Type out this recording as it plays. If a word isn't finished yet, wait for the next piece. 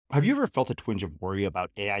Have you ever felt a twinge of worry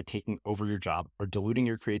about AI taking over your job or diluting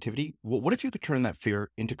your creativity? Well, what if you could turn that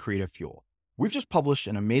fear into creative fuel? We've just published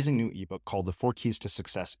an amazing new ebook called The Four Keys to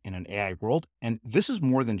Success in an AI World, and this is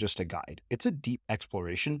more than just a guide. It's a deep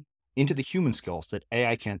exploration into the human skills that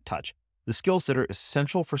AI can't touch, the skills that are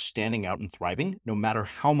essential for standing out and thriving, no matter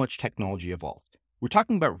how much technology evolves. We're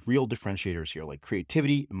talking about real differentiators here, like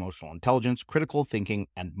creativity, emotional intelligence, critical thinking,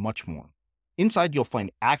 and much more. Inside, you'll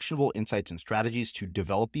find actionable insights and strategies to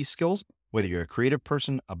develop these skills, whether you're a creative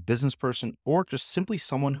person, a business person, or just simply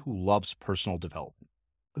someone who loves personal development.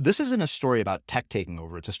 This isn't a story about tech taking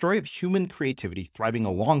over. It's a story of human creativity thriving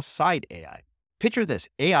alongside AI. Picture this,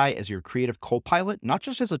 AI as your creative co-pilot, not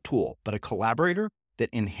just as a tool, but a collaborator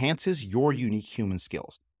that enhances your unique human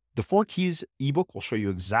skills. The Four Keys ebook will show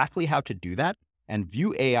you exactly how to do that and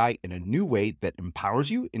view AI in a new way that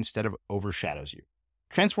empowers you instead of overshadows you.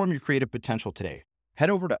 Transform your creative potential today. Head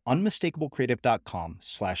over to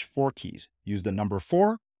unmistakablecreative.com/4keys. Use the number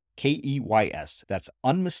 4, KEYS. That's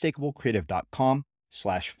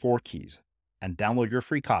unmistakablecreative.com/4keys and download your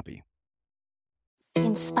free copy.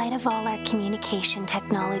 In spite of all our communication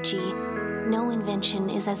technology, no invention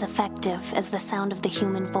is as effective as the sound of the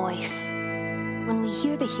human voice. When we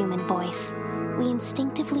hear the human voice, we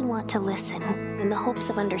instinctively want to listen in the hopes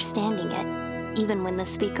of understanding it, even when the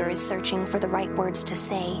speaker is searching for the right words to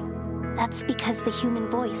say. That's because the human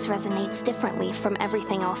voice resonates differently from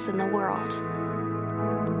everything else in the world.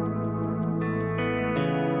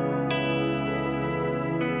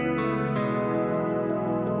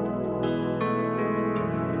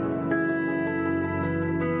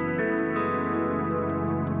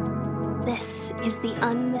 This is the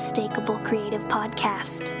Unmistakable Creative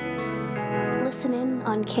Podcast. Listen in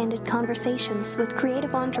on candid conversations with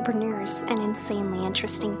creative entrepreneurs and insanely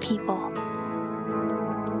interesting people.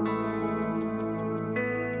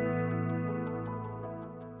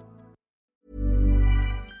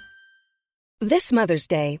 This Mother's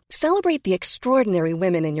Day, celebrate the extraordinary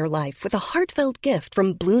women in your life with a heartfelt gift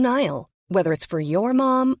from Blue Nile. Whether it's for your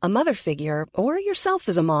mom, a mother figure, or yourself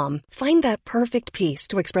as a mom, find that perfect piece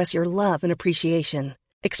to express your love and appreciation.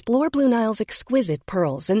 Explore Blue Nile's exquisite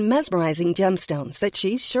pearls and mesmerizing gemstones that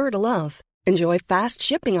she's sure to love. Enjoy fast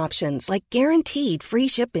shipping options like guaranteed free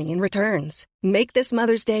shipping and returns. Make this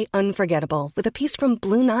Mother's Day unforgettable with a piece from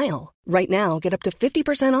Blue Nile. Right now, get up to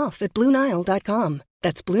 50% off at BlueNile.com.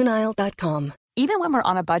 That's BlueNile.com. Even when we're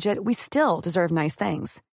on a budget, we still deserve nice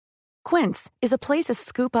things. Quince is a place to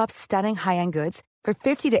scoop up stunning high-end goods for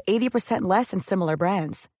 50 to 80% less than similar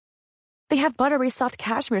brands. They have buttery soft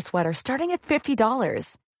cashmere sweaters starting at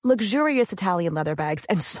 $50, luxurious Italian leather bags,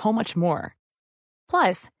 and so much more.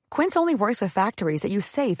 Plus, Quince only works with factories that use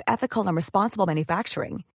safe, ethical, and responsible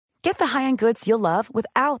manufacturing. Get the high-end goods you'll love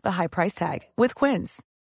without the high price tag with Quince.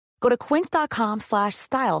 Go to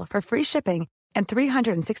quince.com/style for free shipping and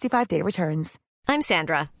 365-day returns. I'm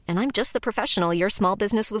Sandra, and I'm just the professional your small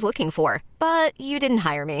business was looking for. But you didn't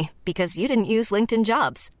hire me because you didn't use LinkedIn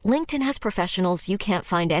Jobs. LinkedIn has professionals you can't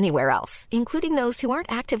find anywhere else, including those who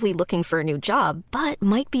aren't actively looking for a new job, but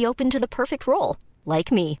might be open to the perfect role,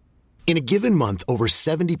 like me. In a given month, over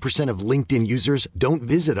 70% of LinkedIn users don't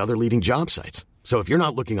visit other leading job sites. So if you're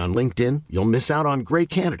not looking on LinkedIn, you'll miss out on great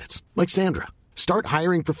candidates like Sandra. Start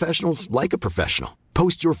hiring professionals like a professional.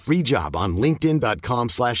 Post your free job on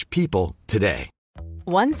linkedin.com/people today.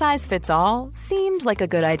 One size fits all seemed like a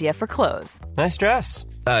good idea for clothes. Nice dress.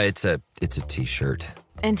 It's a t-shirt.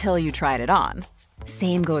 Until you tried it on.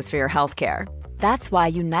 Same goes for your healthcare. That's why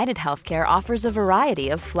United Healthcare offers a variety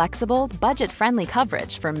of flexible, budget-friendly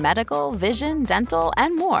coverage for medical, vision, dental,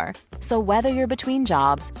 and more. So whether you're between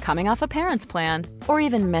jobs, coming off a parent's plan, or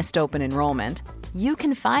even missed open enrollment, you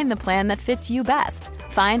can find the plan that fits you best.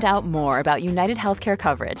 Find out more about United Healthcare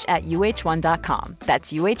coverage at uh1.com.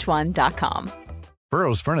 That's uh1.com.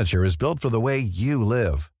 Burrow's furniture is built for the way you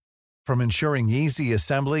live. From ensuring easy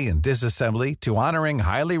assembly and disassembly to honoring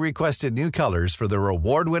highly requested new colors for their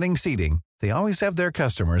award-winning seating, they always have their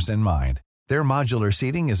customers in mind. Their modular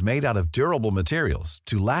seating is made out of durable materials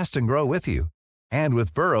to last and grow with you. And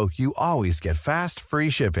with Burrow, you always get fast, free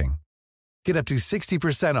shipping. Get up to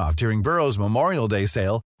 60% off during Burrow's Memorial Day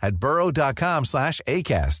sale at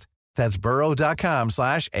burrow.com/ACAST. That's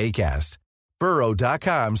burrow.com/ACAST.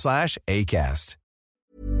 burrow.com/ACAST.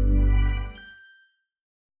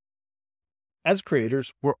 As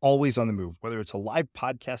creators, we're always on the move. Whether it's a live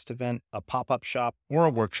podcast event, a pop-up shop, or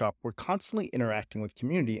a workshop, we're constantly interacting with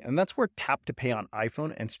community, and that's where Tap to Pay on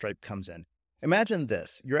iPhone and Stripe comes in. Imagine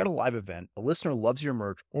this. You're at a live event, a listener loves your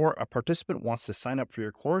merch, or a participant wants to sign up for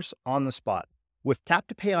your course on the spot. With Tap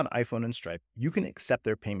to Pay on iPhone and Stripe, you can accept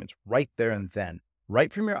their payments right there and then,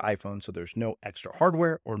 right from your iPhone so there's no extra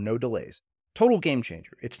hardware or no delays. Total game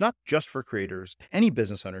changer. It's not just for creators. Any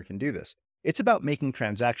business owner can do this. It's about making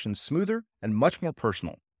transactions smoother and much more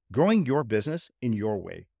personal, growing your business in your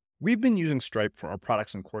way. We've been using Stripe for our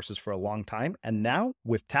products and courses for a long time, and now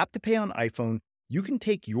with Tap to Pay on iPhone, you can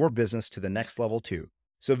take your business to the next level too.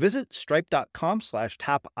 So visit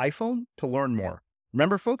stripe.com/tapiphone to learn more.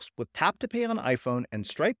 Remember, folks, with Tap to Pay on iPhone and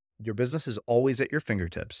Stripe, your business is always at your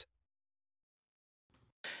fingertips.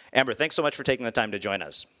 Amber, thanks so much for taking the time to join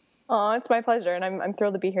us. Oh, it's my pleasure, and I'm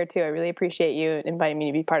thrilled to be here too. I really appreciate you inviting me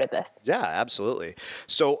to be part of this. Yeah, absolutely.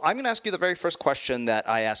 So I'm going to ask you the very first question that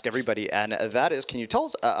I ask everybody, and that is, can you tell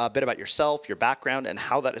us a bit about yourself, your background, and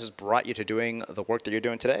how that has brought you to doing the work that you're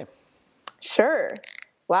doing today? Sure.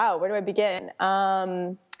 Wow, where do I begin?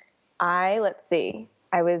 Let's see.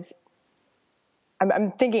 I'm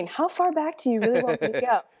thinking, how far back do you really want me to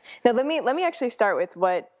go? Now, let me actually start with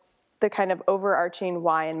what the kind of overarching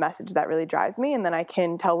why and message that really drives me, and then I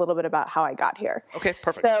can tell a little bit about how I got here. Okay,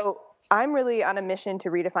 perfect. So I'm really on a mission to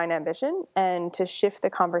redefine ambition and to shift the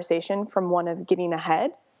conversation from one of getting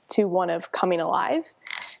ahead to one of coming alive.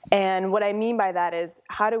 And what I mean by that is,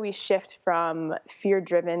 how do we shift from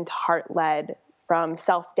fear-driven to heart-led, from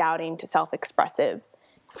self-doubting to self-expressive,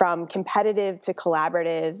 from competitive to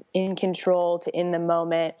collaborative, in control to in the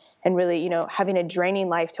moment, and really, having a draining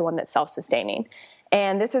life to one that's self-sustaining.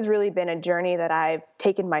 And this has really been a journey that I've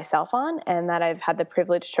taken myself on, and that I've had the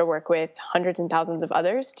privilege to work with hundreds and thousands of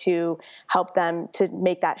others to help them to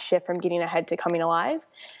make that shift from getting ahead to coming alive.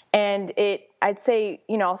 And I'd say,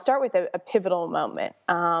 I'll start with a pivotal moment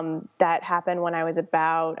that happened when I was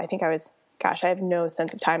I have no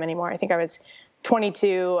sense of time anymore. I think I was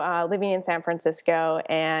 22, living in San Francisco,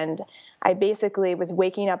 and I basically was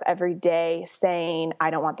waking up every day saying,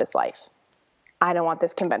 I don't want this life. I don't want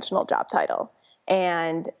this conventional job title.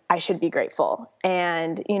 And I should be grateful.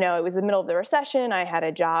 And, it was the middle of the recession. I had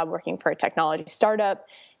a job working for a technology startup,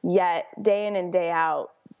 yet day in and day out,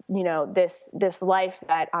 this life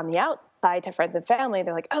that on the outside to friends and family,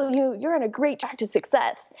 they're like, oh, you're on a great track to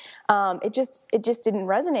success. It just didn't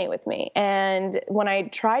resonate with me. And when I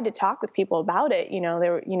tried to talk with people about it,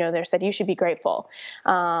 they said, you should be grateful.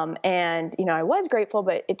 And, I was grateful,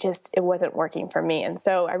 but it wasn't working for me. And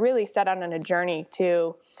so I really set out on a journey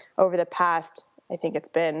over the past, I think it's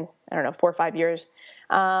been, 4 or 5 years.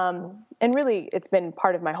 And really it's been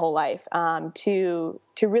part of my whole life, to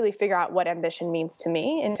really figure out what ambition means to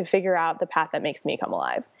me and to figure out the path that makes me come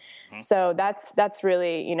alive. Mm-hmm. So that's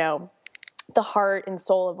really, the heart and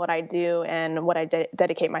soul of what I do and what I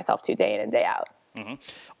dedicate myself to day in and day out. Mm-hmm.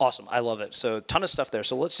 Awesome. I love it. So a ton of stuff there.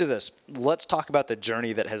 So let's do this. Let's talk about the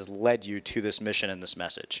journey that has led you to this mission and this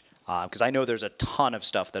message. Because I know there's a ton of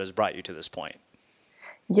stuff that has brought you to this point.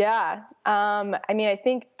 Yeah. I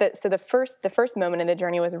think that, so the first moment in the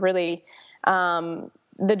journey was really,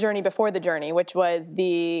 the journey before the journey, which was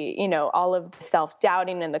all of the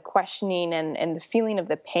self-doubting and the questioning and the feeling of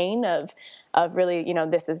the pain of really,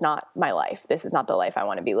 this is not my life. This is not the life I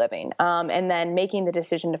want to be living. And then making the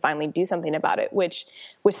decision to finally do something about it, which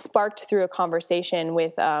was sparked through a conversation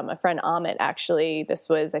with, a friend, Amit, actually. This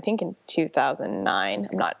was, I think, in 2009.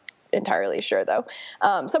 I'm not entirely sure though.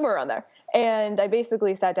 Somewhere around there. And I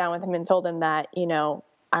basically sat down with him and told him that,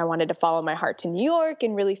 I wanted to follow my heart to New York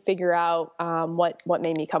and really figure out what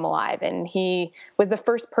made me come alive. And he was the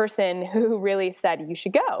first person who really said, you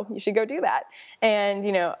should go do that. And,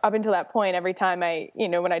 up until that point, every time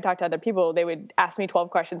when I talked to other people, they would ask me 12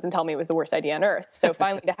 questions and tell me it was the worst idea on earth. So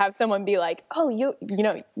finally to have someone be like, oh,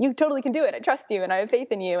 you totally can do it. I trust you and I have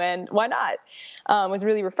faith in you and why not, was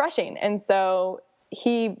really refreshing. And so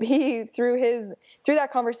he through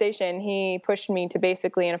that conversation, he pushed me to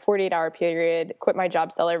basically in a 48-hour period, quit my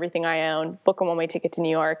job, sell everything I own, book a one-way ticket to New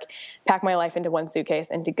York, pack my life into one suitcase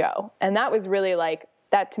and to go. And that was really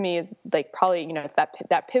that to me is probably, it's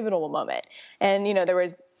that pivotal moment. And, there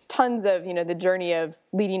was tons of, the journey of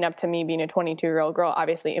leading up to me being a 22-year-old girl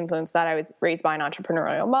obviously influenced that. I was raised by an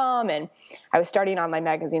entrepreneurial mom, and I was starting online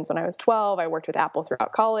magazines when I was 12. I worked with Apple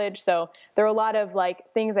throughout college. So there were a lot of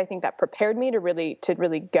things I think that prepared me to really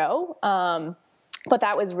go. But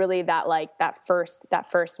that was really that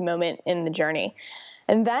first moment in the journey.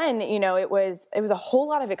 And then, it was a whole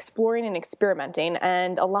lot of exploring and experimenting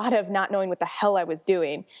and a lot of not knowing what the hell I was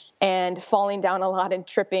doing and falling down a lot and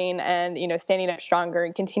tripping and, standing up stronger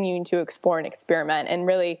and continuing to explore and experiment and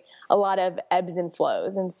really a lot of ebbs and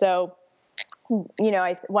flows. And so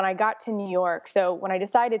when I got to New York, so when I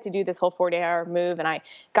decided to do this whole 40-hour move and I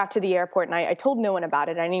got to the airport and I told no one about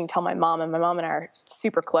it. I didn't even tell my mom, and my mom and I are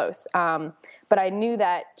super close. But I knew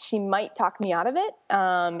that she might talk me out of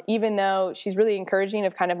it. Even though she's really encouraging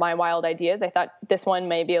of kind of my wild ideas. I thought this one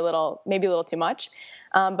maybe a little too much.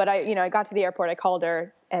 But I got to the airport, I called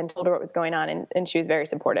her and told her what was going on, and she was very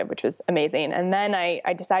supportive, which was amazing. And then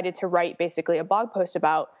I decided to write basically a blog post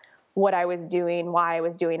about what I was doing, why I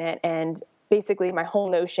was doing it, and basically my whole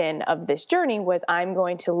notion of this journey was I'm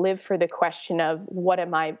going to live for the question of what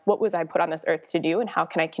was I put on this earth to do, and how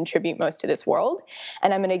can I contribute most to this world?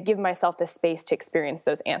 And I'm going to give myself the space to experience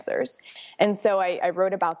those answers. And so I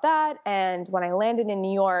wrote about that. And when I landed in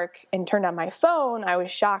New York and turned on my phone, I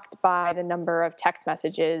was shocked by the number of text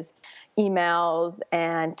messages, emails,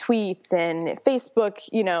 and tweets and Facebook,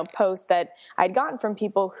 posts that I'd gotten from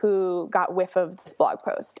people who got whiff of this blog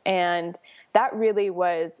post. And that really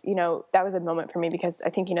was, that was a moment for me, because I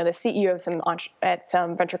think, the CEO of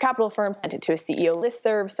some venture capital firms sent it to a CEO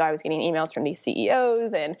listserv. So I was getting emails from these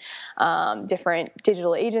CEOs and different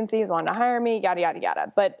digital agencies wanting to hire me, yada, yada,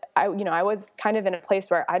 yada. But I was kind of in a place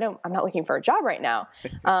where I'm not looking for a job right now.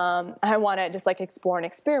 I want to just explore and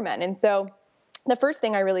experiment. And so the first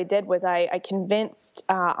thing I really did was I convinced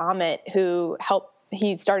Amit, who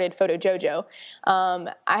he started Photo Jojo.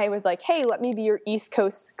 I was like, hey, let me be your East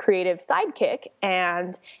Coast creative sidekick.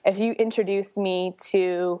 And if you introduce me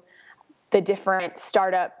to the different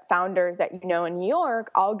startup founders that in New York,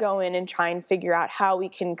 I'll go in and try and figure out how we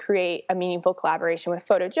can create a meaningful collaboration with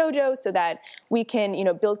Photo Jojo so that we can,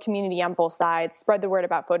 build community on both sides, spread the word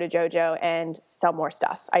about Photo Jojo, and sell more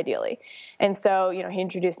stuff, ideally. And so, he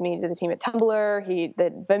introduced me to the team at Tumblr,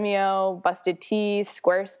 the Vimeo, Busted Tees,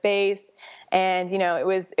 Squarespace, and, it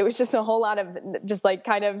was just a whole lot of just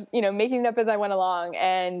kind of, making it up as I went along.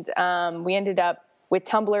 And we ended up with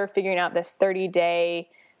Tumblr figuring out this 30-day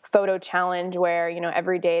photo challenge where,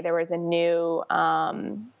 every day there was a new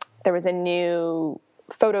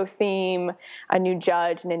photo theme, a new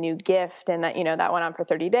judge, and a new gift. And that, that went on for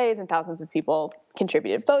 30 days and thousands of people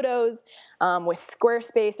contributed photos. With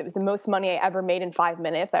Squarespace, it was the most money I ever made in 5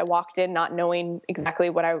 minutes. I walked in not knowing exactly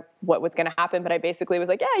what was going to happen, but I basically was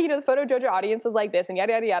like, yeah, the Photo Jojo audience is like this, and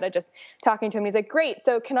yada, yada, yada, just talking to him. He's like, great.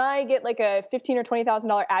 So can I get a $15,000 or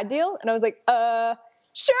 $20,000 ad deal? And I was like,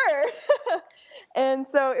 sure. And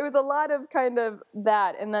so it was a lot of kind of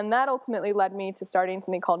that. And then that ultimately led me to starting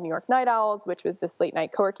something called New York Night Owls, which was this late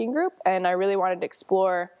night co-working group. And I really wanted to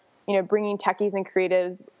explore, bringing techies and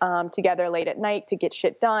creatives together late at night to get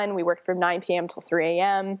shit done. We worked from 9 p.m. till 3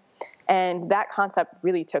 a.m. And that concept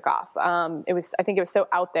really took off. I think it was so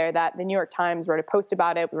out there that the New York Times wrote a post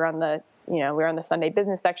about it. We were on the Sunday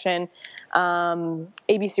business section.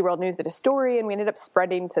 ABC World News did a story, and we ended up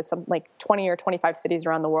spreading to some 20 or 25 cities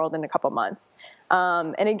around the world in a couple months.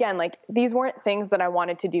 And again, these weren't things that I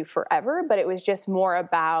wanted to do forever, but it was just more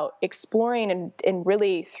about exploring and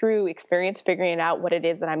really through experience, figuring out what it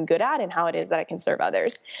is that I'm good at and how it is that I can serve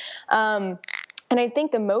others. And I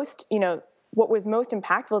think what was most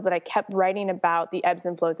impactful is that I kept writing about the ebbs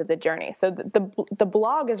and flows of the journey. So the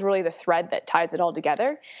blog is really the thread that ties it all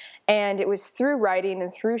together. And it was through writing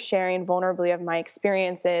and through sharing vulnerably of my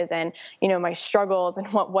experiences and, my struggles and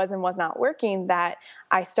what was and was not working that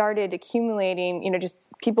I started accumulating, just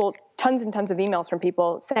tons and tons of emails from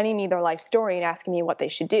people sending me their life story and asking me what they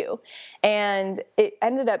should do. And it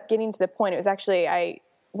ended up getting to the point, it was actually,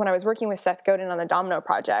 when I was working with Seth Godin on the Domino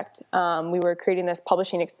Project, we were creating this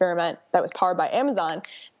publishing experiment that was powered by Amazon.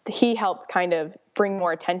 He helped kind of bring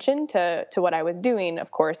more attention to what I was doing, of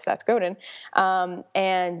course, Seth Godin.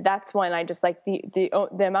 And that's when I just the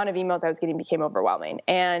amount of emails I was getting became overwhelming.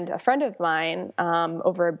 And a friend of mine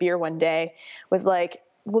over a beer one day was like,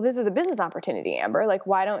 well, this is a business opportunity, Amber.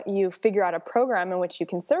 Why don't you figure out a program in which you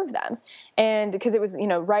can serve them? And because it was,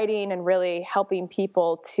 writing and really helping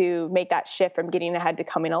people to make that shift from getting ahead to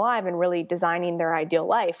coming alive and really designing their ideal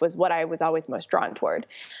life was what I was always most drawn toward.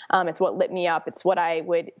 It's what lit me up. It's what I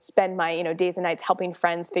would spend my, days and nights helping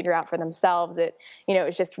friends figure out for themselves. It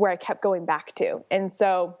was just where I kept going back to. And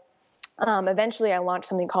so eventually I launched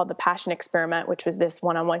something called the Passion Experiment, which was this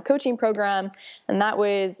one-on-one coaching program. And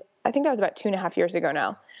I think that was about 2.5 years ago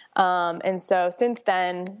now. And so since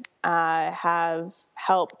then, I have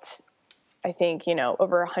helped, I think,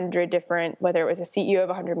 over 100 different, whether it was a CEO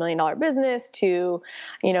of a $100 million business to,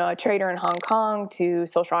 a trader in Hong Kong to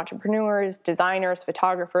social entrepreneurs, designers,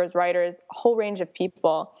 photographers, writers, a whole range of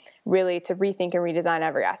people really to rethink and redesign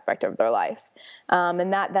every aspect of their life.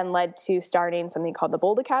 And that then led to starting something called the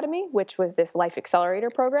Bold Academy, which was this life accelerator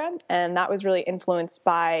program. And that was really influenced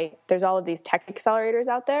by, there's all of these tech accelerators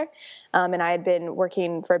out there. And I had been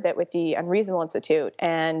working for a bit with the Unreasonable Institute,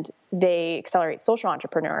 and they accelerate social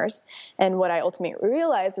entrepreneurs. And what I ultimately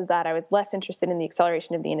realized is that I was less interested in the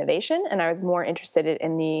acceleration of the innovation, and I was more interested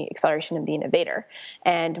in the acceleration of the innovator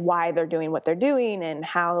and why they're doing what they're doing and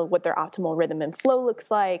what their optimal rhythm and flow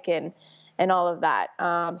looks like and all of that.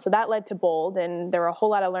 So that led to Bold, and there were a whole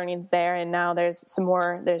lot of learnings there. And now there's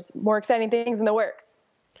more exciting things in the works.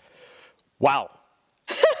 Wow.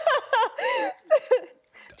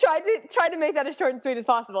 Try to make that as short and sweet as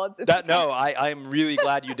possible. I'm really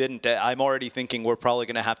glad you didn't. I'm already thinking we're probably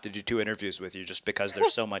going to have to do 2 interviews with you just because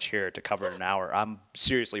there's so much here to cover in an hour. I'm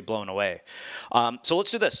seriously blown away. So let's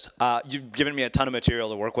do this. You've given me a ton of material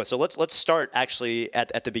to work with. So let's start actually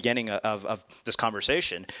at the beginning of this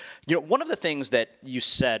conversation. One of the things that you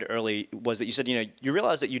said early was that you said, you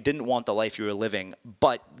realized that you didn't want the life you were living,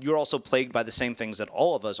 but you're also plagued by the same things that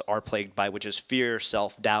all of us are plagued by, which is fear,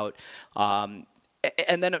 self-doubt,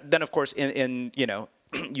 and then of course,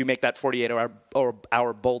 you make that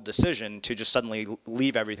 48-hour bold decision to just suddenly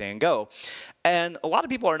leave everything and go. And a lot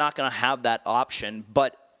of people are not going to have that option,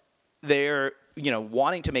 but they're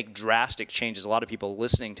wanting to make drastic changes. A lot of people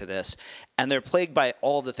listening to this, and they're plagued by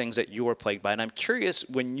all the things that you were plagued by. And I'm curious,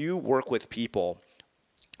 when you work with people,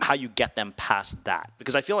 how you get them past that.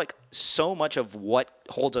 Because I feel like so much of what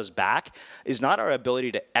holds us back is not our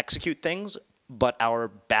ability to execute things, but our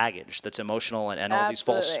baggage that's emotional and all these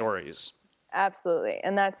false stories. Absolutely.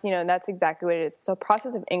 And that's exactly what it is. It's a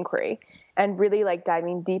process of inquiry and really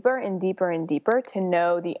diving deeper and deeper and deeper to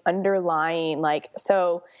know the underlying,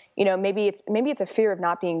 maybe it's a fear of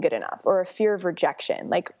not being good enough or a fear of rejection.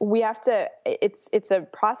 It's a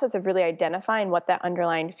process of really identifying what that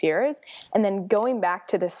underlying fear is and then going back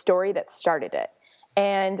to the story that started it.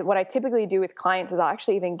 And what I typically do with clients is I'll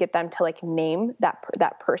actually even get them to name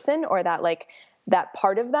that person or that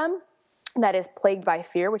part of them that is plagued by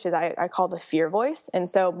fear, which is I call the fear voice. And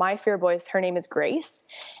so my fear voice, her name is Grace.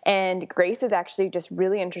 And Grace is actually just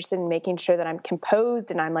really interested in making sure that I'm composed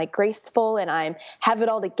and I'm graceful and I'm have it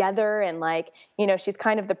all together. And she's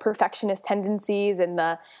kind of the perfectionist tendencies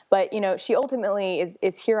but she ultimately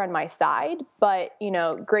is here on my side, but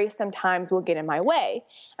Grace sometimes will get in my way.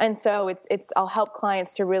 And so I'll help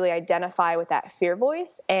clients to really identify with that fear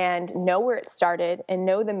voice and know where it started and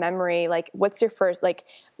know the memory, what's your first,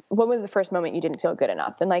 what was the first moment you didn't feel good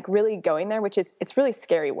enough? And really going there, it's really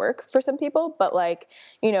scary work for some people, but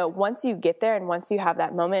once you get there and once you have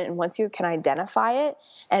that moment and once you can identify it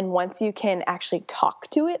and once you can actually talk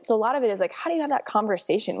to it. So a lot of it is how do you have that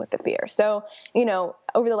conversation with the fear? So,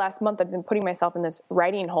 over the last month, I've been putting myself in this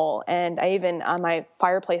writing hole, and I even on my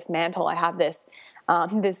fireplace mantle, I have this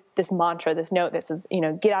mantra, this note that says,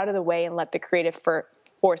 get out of the way and let the creative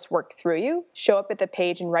force work through you. Show up at the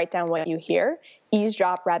page and write down what you hear.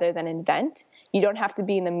 Eavesdrop rather than invent. You don't have to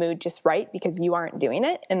be in the mood just right because you aren't doing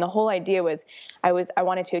it. And the whole idea was I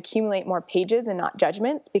wanted to accumulate more pages and not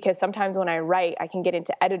judgments, because sometimes when I write, I can get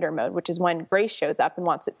into editor mode, which is when Grace shows up and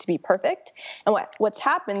wants it to be perfect. And what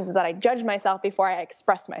happens is that I judge myself before I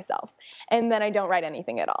express myself. And then I don't write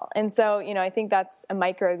anything at all. And so, I think that's a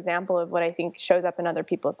micro example of what I think shows up in other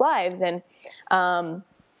people's lives. And, and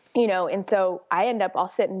so I'll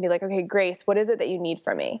sit and be like, okay, Grace, what is it that you need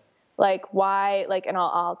from me? Why, and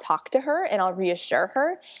I'll talk to her and I'll reassure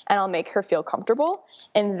her and I'll make her feel comfortable.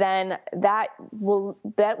 And then that will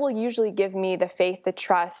usually give me the faith, the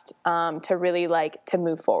trust, to really to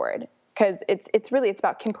move forward. Cause it's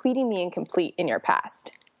about completing the incomplete in your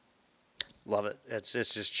past. Love it. It's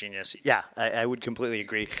just genius. Yeah, I would completely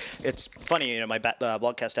agree. It's funny, my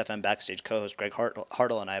Blogcast FM backstage co-host Greg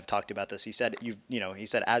Hartle and I have talked about this. He said he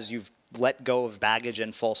said as you've let go of baggage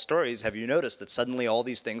and false stories, have you noticed that suddenly all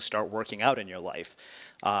these things start working out in your life?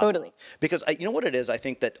 Totally. Because you know what it is? I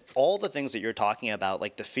think that all the things that you're talking about,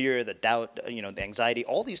 the fear, the doubt, the anxiety,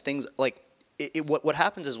 all these things, what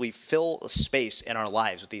happens is we fill a space in our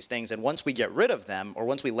lives with these things, and once we get rid of them or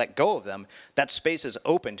once we let go of them, that space is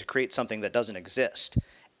open to create something that doesn't exist.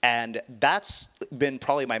 And that's been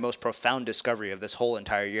probably my most profound discovery of this whole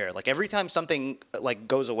entire year. Every time something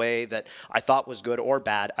goes away that I thought was good or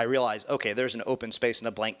bad, I realize, okay, there's an open space and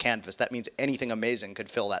a blank canvas. That means anything amazing could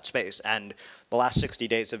fill that space. And the last 60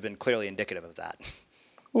 days have been clearly indicative of that.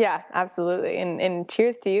 Yeah, absolutely. And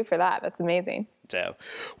cheers to you for that. That's amazing. So,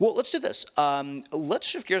 well, let's do this. Let's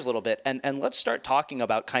shift gears a little bit and let's start talking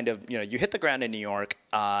about kind of, you hit the ground in New York.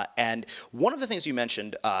 And one of the things you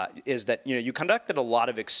mentioned is that, you conducted a lot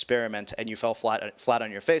of experiments and you fell flat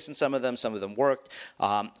on your face in some of them worked.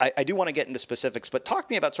 I do want to get into specifics, but talk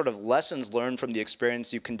to me about sort of lessons learned from the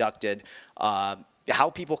experience you conducted,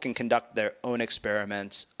 how people can conduct their own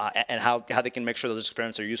experiments, and how they can make sure those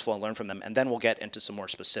experiments are useful and learn from them. And then we'll get into some more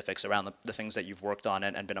specifics around the things that you've worked on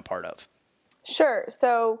and been a part of. Sure.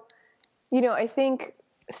 So, I think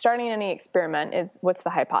starting any experiment is, what's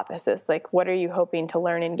the hypothesis? Like, what are you hoping to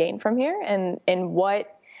learn and gain from here? And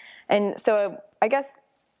so I guess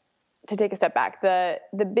to take a step back, the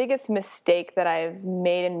biggest mistake that I've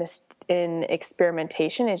made in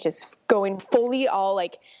experimentation is just going fully all,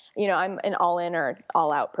 like, I'm an all in or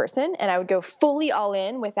all out person, and I would go fully all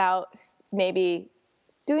in without maybe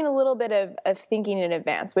doing a little bit of thinking in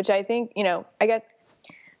advance, which I think, I guess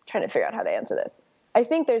I'm trying to figure out how to answer this. I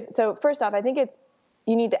think so first off, I think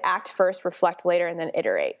you need to act first, reflect later, and then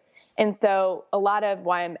iterate. And so a lot of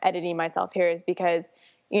why I'm editing myself here is because,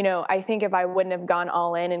 I think if I wouldn't have gone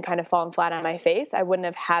all in and kind of fallen flat on my face, I wouldn't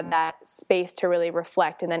have had that space to really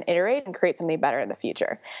reflect and then iterate and create something better in the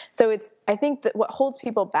future. So I think that what holds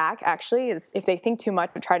people back actually is if they think too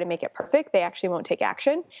much and try to make it perfect, they actually won't take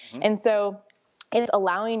action. Mm-hmm. And so it's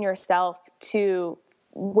allowing yourself to,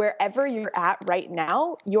 wherever you're at right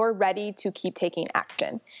now, you're ready to keep taking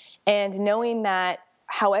action. And knowing that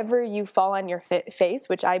however you fall on your face,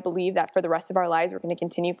 which I believe that for the rest of our lives, we're going to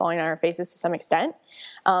continue falling on our faces to some extent,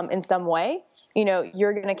 in some way,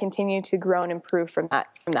 you're going to continue to grow and improve from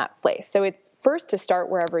that place. So it's first to start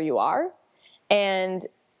wherever you are, and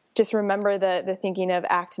just remember the thinking of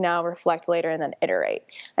act now, reflect later, and then iterate.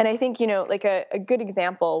 And I think, like a good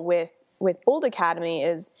example with Bold Academy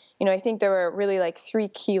is, I think there were really like 3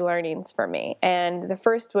 key learnings for me. And the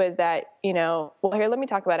first was that, here, let me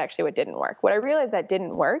talk about actually what didn't work. What I realized that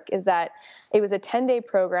didn't work is that it was a 10-day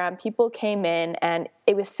program. People came in and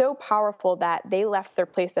it was so powerful that they left their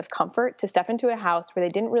place of comfort to step into a house where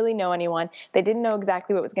they didn't really know anyone. They didn't know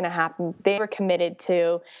exactly what was going to happen. They were committed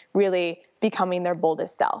to really becoming their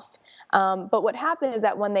boldest self. But what happened is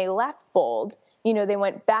that when they left Bold, they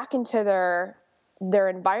went back into their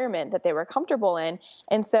environment that they were comfortable in.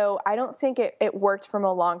 And so I don't think it worked from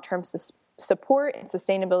a long-term support and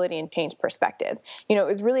sustainability and change perspective. It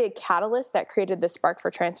was really a catalyst that created the spark for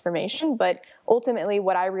transformation. But ultimately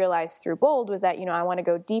what I realized through Bold was that, I want to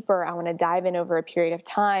go deeper. I want to dive in over a period of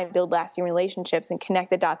time, build lasting relationships, and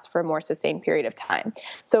connect the dots for a more sustained period of time.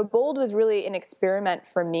 So Bold was really an experiment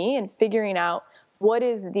for me in figuring out what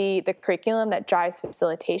is the curriculum that drives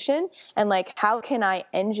facilitation, and like how can I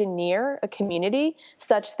engineer a community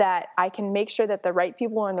such that I can make sure that the right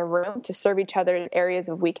people are in the room to serve each other's areas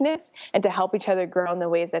of weakness and to help each other grow in the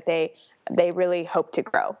ways that they really hope to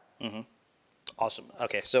grow. Mm-hmm. Awesome.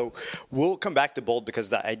 Okay, so we'll come back to Bold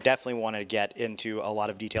because I definitely want to get into a lot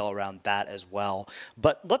of detail around that as well.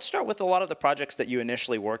 But let's start with a lot of the projects that you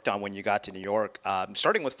initially worked on when you got to New York,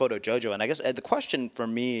 starting with Photo Jojo. And I guess the question for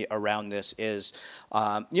me around this is,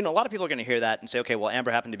 a lot of people are going to hear that and say, okay, well,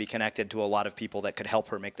 Amber happened to be connected to a lot of people that could help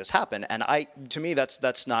her make this happen. And to me,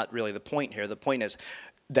 that's not really the point here. The point is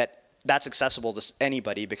that that's accessible to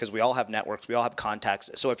anybody because we all have networks, we all have contacts.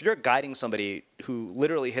 So if you're guiding somebody who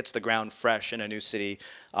literally hits the ground fresh in a new city,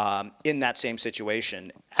 in that same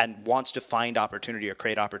situation and wants to find opportunity or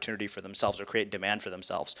create opportunity for themselves or create demand for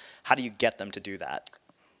themselves, how do you get them to do that?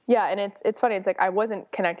 Yeah, and it's funny. It's like I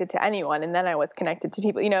wasn't connected to anyone, and then I was connected to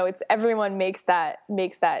people. It's everyone makes that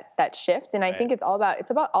shift, and I think it's all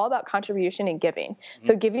about contribution and giving. Mm-hmm.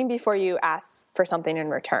 So giving before you ask for something in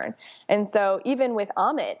return. And so even with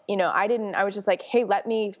Amit, I was just like, hey, let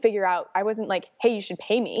me figure out. I wasn't like, hey, you should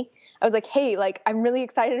pay me. I was like, hey, like I'm really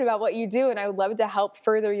excited about what you do, and I would love to help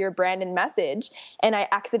further your brand and message. And I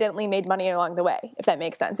accidentally made money along the way, if that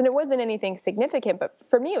makes sense. And it wasn't anything significant, but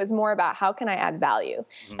for me, it was more about how can I add value.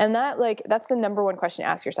 Mm-hmm. And that's the number one question to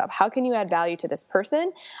ask yourself. How can you add value to this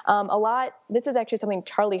person? This is actually something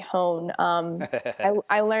Charlie Hone,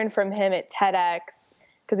 I learned from him at TEDx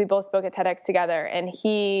because we both spoke at TEDx together. And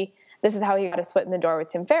this is how he got his foot in the door with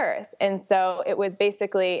Tim Ferriss. And so it was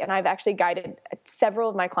basically, and I've actually guided several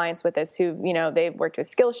of my clients with this who, they've worked with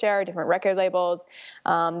Skillshare, different record labels.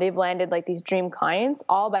 They've landed like these dream clients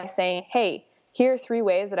all by saying, hey, here are 3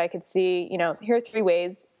 ways that I could see, here are 3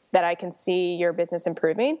 ways that I can see your business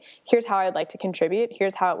improving. Here's how I'd like to contribute.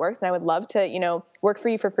 Here's how it works. And I would love to, work for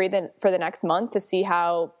you for free for the next month to see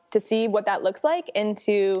how to see what that looks like and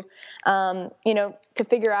to, to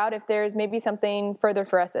figure out if there's maybe something further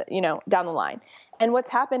for us, down the line. And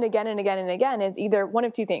what's happened again and again and again is either one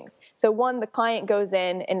of two things. So one, the client goes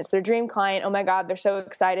in and it's their dream client. Oh my God, they're so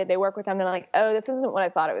excited. They work with them. They're like, oh, this isn't what I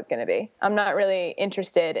thought it was going to be. I'm not really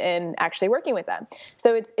interested in actually working with them.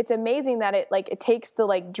 So it's amazing that it takes the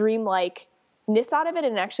dreamlikeness out of it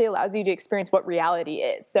and actually allows you to experience what reality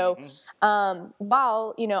is. So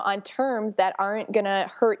while, on terms that aren't going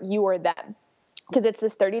to hurt you or them. Because it's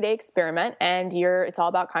this 30-day experiment and it's all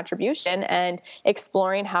about contribution and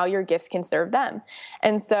exploring how your gifts can serve them.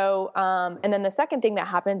 And so, and then the second thing that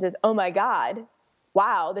happens is, oh my God,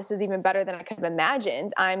 wow, this is even better than I could have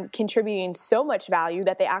imagined. I'm contributing so much value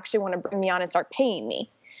that they actually want to bring me on and start paying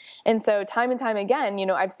me. And so time and time again,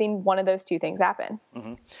 I've seen one of those two things happen.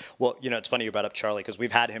 Mm-hmm. Well, it's funny you brought up Charlie because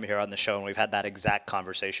we've had him here on the show and we've had that exact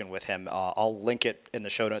conversation with him. I'll link it in the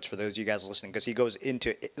show notes for those of you guys listening because he goes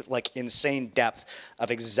into insane depth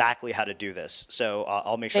of exactly how to do this. So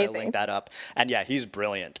I'll make sure I link that up. And yeah, he's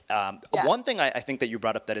brilliant. One thing I think that you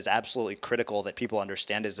brought up that is absolutely critical that people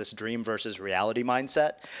understand is this dream versus reality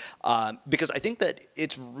mindset. Because I think that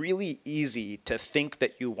it's really easy to think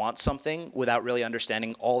that you want something without really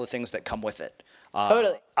understanding all the things that come with it.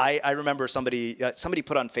 Totally. I remember somebody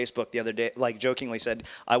put on Facebook the other day, jokingly said,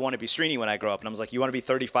 I want to be Srini when I grow up. And I was like, you want to be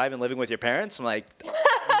 35 and living with your parents? I'm like, you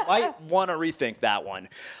might want to rethink that one.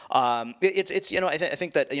 I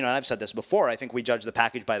think that, and I've said this before, I think we judge the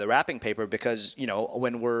package by the wrapping paper because,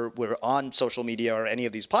 when we're on social media or any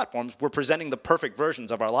of these platforms, we're presenting the perfect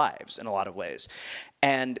versions of our lives in a lot of ways.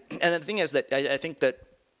 And the thing is that I think that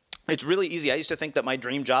it's really easy. I used to think that my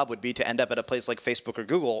dream job would be to end up at a place like Facebook or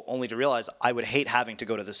Google, only to realize I would hate having to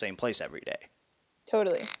go to the same place every day.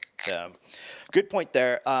 Totally. So, good point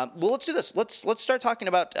there. Well, let's do this. Let's start talking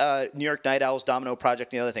about New York Night Owls, Domino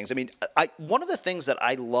Project, and the other things. I mean, one of the things that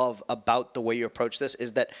I love about the way you approach this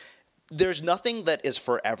is that there's nothing that is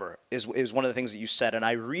forever is one of the things that you said, and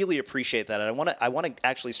I really appreciate that. And I want to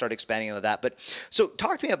actually start expanding into that. But so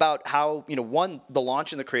talk to me about how, one, the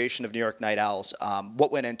launch and the creation of New York Night Owls,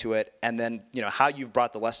 what went into it, and then, how you've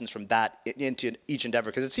brought the lessons from that into each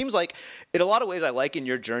endeavor. Because it seems like in a lot of ways I liken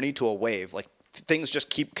your journey to a wave. Like things just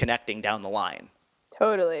keep connecting down the line.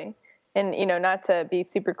 Totally. And, not to be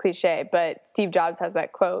super cliche, but Steve Jobs has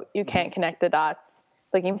that quote, you can't connect the dots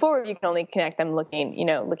looking forward. You can only connect them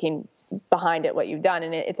looking behind it, what you've done.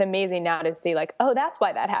 And it's amazing now to see oh, that's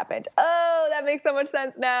why that happened. Oh, that makes so much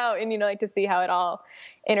sense now. And, to see how it all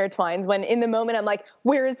intertwines when in the moment I'm like,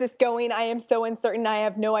 where is this going? I am so uncertain. I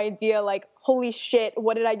have no idea. Holy shit,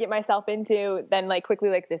 what did I get myself into? Then quickly,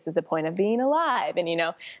 this is the point of being alive. And,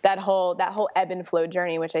 that whole ebb and flow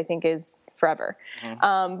journey, which I think is forever.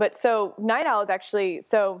 Mm-hmm. But so Night Owls actually,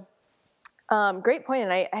 great point,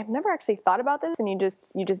 and I've never actually thought about this, and you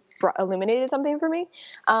just illuminated something for me.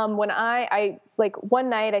 When I one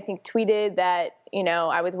night I think tweeted that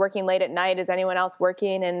I was working late at night. Is anyone else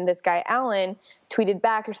working? And this guy Alan tweeted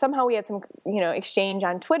back, or somehow we had some exchange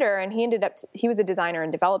on Twitter, and he was a designer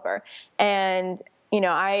and developer, and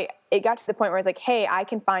it got to the point where I was like, hey, I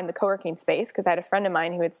can find the co-working space because I had a friend of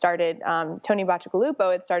mine who had started Tony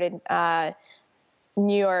Bacigalupo had started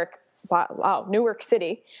Newark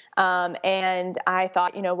City. And I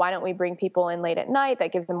thought, why don't we bring people in late at night?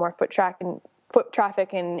 That gives them more foot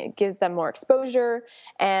traffic and it gives them more exposure.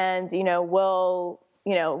 And,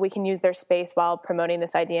 we can use their space while promoting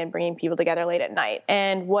this idea and bringing people together late at night.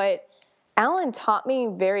 And what Alan taught me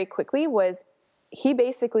very quickly was he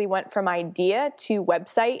basically went from idea to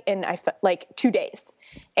website in 2 days,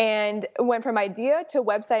 and went from idea to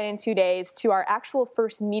website in 2 days to our actual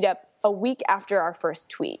first meetup a week after our first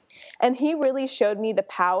tweet. And he really showed me the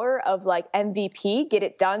power of MVP, get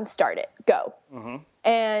it done, start it, go. Mm-hmm.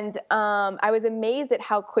 And I was amazed at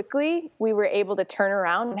how quickly we were able to turn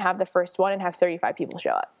around and have the first one and have 35 people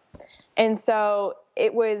show up. And so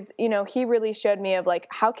it was, he really showed me of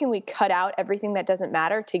how can we cut out everything that doesn't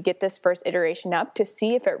matter to get this first iteration up, to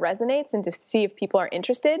see if it resonates and to see if people are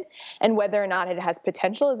interested and whether or not it has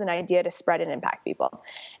potential as an idea to spread and impact people.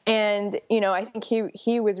 And, I think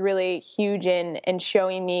he was really huge in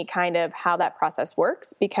showing me kind of how that process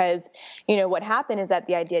works because, what happened is that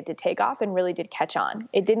the idea did take off and really did catch on.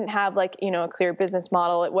 It didn't have a clear business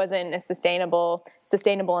model. It wasn't sustainable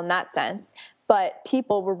in that sense. But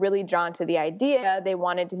people were really drawn to the idea. They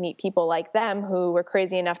wanted to meet people like them who were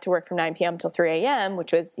crazy enough to work from 9 p.m. till 3 a.m.,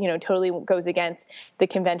 which was, totally goes against the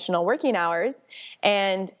conventional working hours.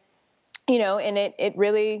 And, and it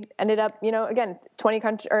really ended up, again,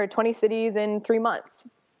 20 cities in 3 months.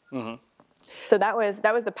 Mm-hmm. So that was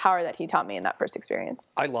the power that he taught me in that first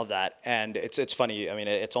experience. I love that. And it's funny. I mean,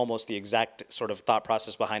 it's almost the exact sort of thought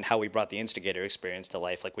process behind how we brought the Instigator experience to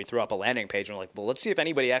life. Like we threw up a landing page and we're like, well, let's see if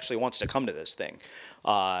anybody actually wants to come to this thing.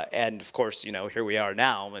 And of course, here we are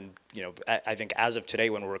now. And, I think as of today,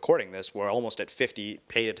 when we're recording this, we're almost at 50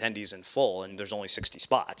 paid attendees in full, and there's only 60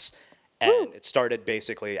 spots. And it started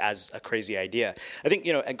basically as a crazy idea. I think,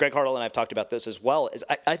 and Greg Hartle and I have talked about this as well, is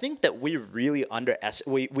I think that we really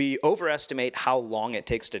we overestimate how long it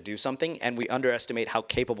takes to do something, and we underestimate how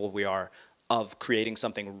capable we are of creating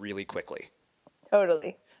something really quickly.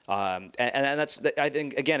 Totally. And that's, I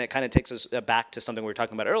think, again, it kind of takes us back to something we were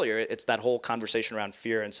talking about earlier. It's that whole conversation around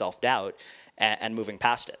fear and self-doubt and moving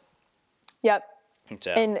past it. Yep.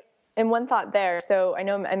 So. And one thought there, so I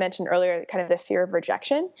know I mentioned earlier kind of the fear of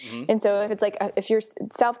rejection. Mm-hmm. And so if it's like, if you're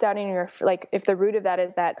self-doubting, or like if the root of that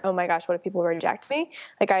is that, oh my gosh, what if people reject me?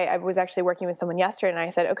 Like I was actually working with someone yesterday and I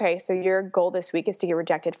said, okay, so your goal this week is to get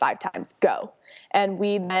rejected 5 times, go. And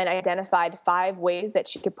we then identified 5 ways that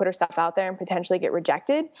she could put herself out there and potentially get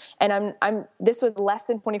rejected. And this was less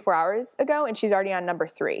than 24 hours ago and she's already on number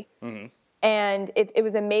 3. Mm-hmm. And it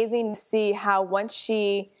was amazing to see how once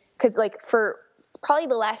because like for probably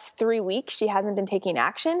the last 3 weeks, she hasn't been taking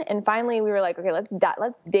action. And finally we were like, okay, let's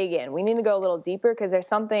dig in. We need to go a little deeper because there's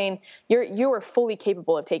something, you are fully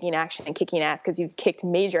capable of taking action and kicking ass because you've kicked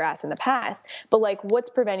major ass in the past. But like,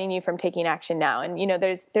 what's preventing you from taking action now? And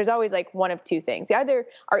there's always like one of 2 things. Either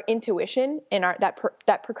our intuition and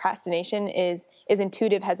that procrastination is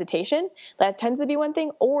intuitive hesitation. That tends to be one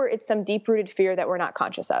thing, or it's some deep-rooted fear that we're not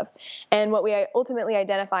conscious of. And what we ultimately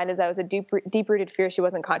identified is that was a deep-rooted fear she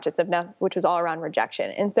wasn't conscious of now, which was all around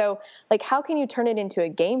rejection. And so like, how can you turn it into a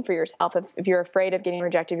game for yourself if you're afraid of getting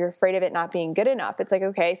rejected, if you're afraid of it not being good enough? It's like,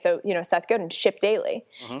 okay, so, Seth Godin, ship daily.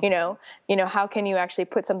 Mm-hmm. How can you actually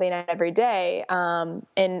put something out every day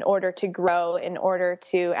in order to grow, in order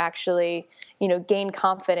to actually, gain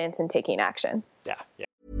confidence in taking action? Yeah.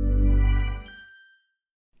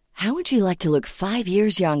 How would you like to look 5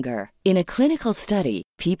 years younger? In a clinical study,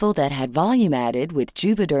 people that had volume added with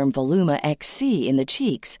Juvederm Voluma XC in the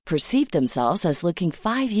cheeks perceived themselves as looking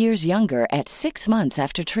 5 years younger at 6 months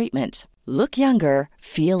after treatment. Look younger,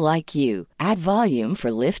 feel like you. Add volume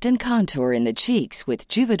for lift and contour in the cheeks with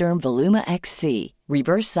Juvederm Voluma XC.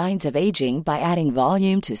 Reverse signs of aging by adding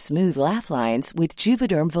volume to smooth laugh lines with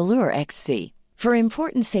Juvederm Volure XC. For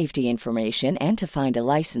important safety information and to find a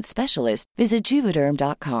licensed specialist, visit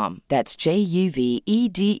Juvederm.com. That's JUVEDERM.com.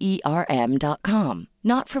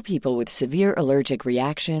 Not for people with severe allergic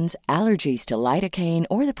reactions, allergies to lidocaine,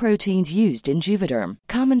 or the proteins used in Juvederm.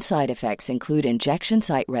 Common side effects include injection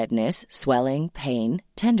site redness, swelling, pain,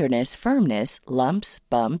 tenderness, firmness, lumps,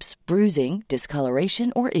 bumps, bruising,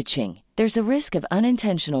 discoloration, or itching. There's a risk of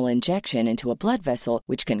unintentional injection into a blood vessel,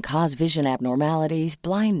 which can cause vision abnormalities,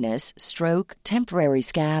 blindness, stroke, temporary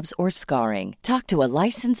scabs, or scarring. Talk to a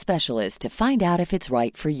licensed specialist to find out if it's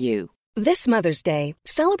right for you. This Mother's Day,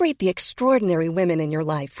 celebrate the extraordinary women in your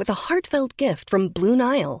life with a heartfelt gift from Blue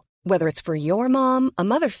Nile. Whether it's for your mom, a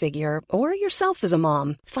mother figure, or yourself as a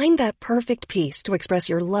mom, find that perfect piece to express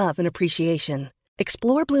your love and appreciation.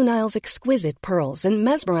 Explore Blue Nile's exquisite pearls and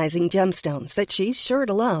mesmerizing gemstones that she's sure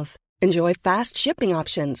to love. Enjoy fast shipping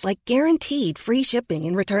options like guaranteed free shipping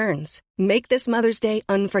and returns. Make this Mother's Day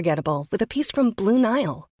unforgettable with a piece from Blue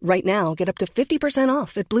Nile. Right now, get up to 50%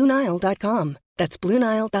 off at BlueNile.com. That's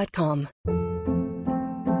BlueNile.com.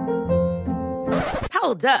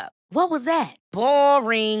 Hold up. What was that?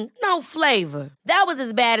 Boring. No flavor. That was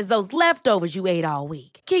as bad as those leftovers you ate all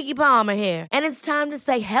week. Keke Palmer here, and it's time to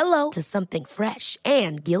say hello to something fresh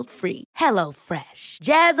and guilt-free. Hello Fresh.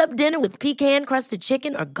 Jazz up dinner with pecan-crusted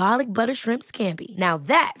chicken or garlic butter shrimp scampi. Now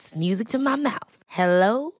that's music to my mouth.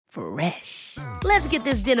 Hello Fresh. Let's get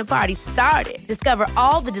this dinner party started. Discover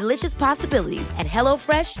all the delicious possibilities at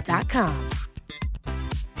HelloFresh.com.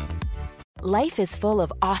 Life is full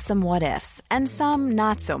of awesome what-ifs, and some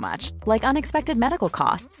not so much, like unexpected medical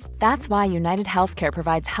costs. That's why United Healthcare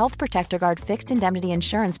provides Health Protector Guard fixed indemnity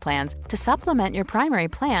insurance plans to supplement your primary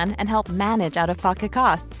plan and help manage out-of-pocket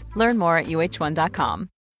costs. Learn more at UH1.com.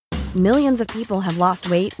 Millions of people have lost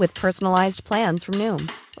weight with personalized plans from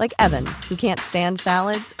Noom. Like Evan, who can't stand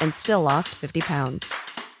salads and still lost 50 pounds.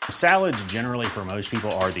 Salads generally for most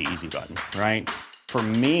people are the easy button, right? For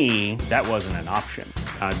me, that wasn't an option.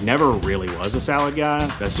 I never really was a salad guy.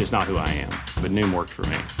 That's just not who I am. But Noom worked for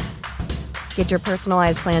me. Get your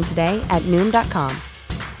personalized plan today at Noom.com.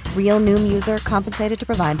 Real Noom user compensated to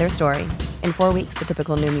provide their story. In 4 weeks, the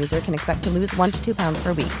typical Noom user can expect to lose 1 to 2 pounds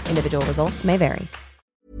per week. Individual results may vary.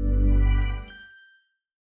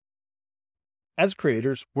 As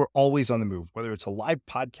creators, we're always on the move. Whether it's a live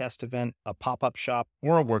podcast event, a pop-up shop,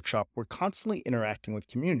 or a workshop, we're constantly interacting with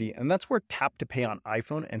community, and that's where Tap to Pay on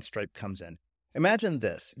iPhone and Stripe comes in. Imagine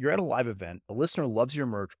this. You're at a live event, a listener loves your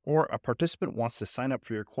merch, or a participant wants to sign up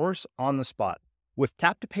for your course on the spot. With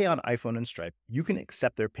Tap to Pay on iPhone and Stripe, you can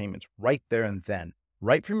accept their payments right there and then,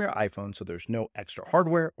 right from your iPhone, so there's no extra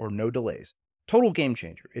hardware or no delays. Total game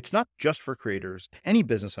changer. It's not just for creators. Any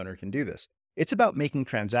business owner can do this. It's about making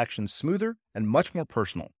transactions smoother and much more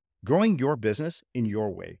personal, growing your business in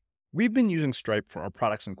your way. We've been using Stripe for our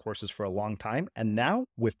products and courses for a long time, and now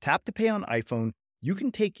with Tap to Pay on iPhone, you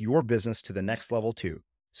can take your business to the next level too.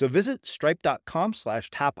 So visit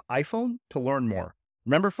stripe.com/tapiphone to learn more.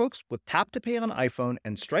 Remember, folks, with Tap to Pay on iPhone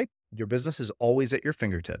and Stripe, your business is always at your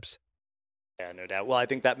fingertips. Yeah, no doubt. Well, I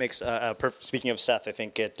think that makes, speaking of Seth, I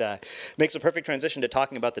think it makes a perfect transition to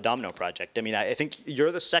talking about the Domino Project. I mean, I think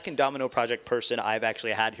you're the second Domino Project person I've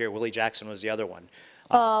actually had here. Willie Jackson was the other one.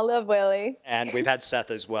 Oh, love Willie. And we've had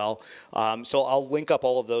Seth as well. So I'll link up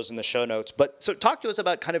all of those in the show notes. But so talk to us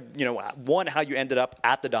about kind of, one, how you ended up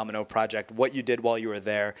at the Domino Project, what you did while you were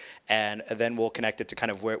there, and then we'll connect it to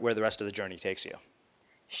kind of where the rest of the journey takes you.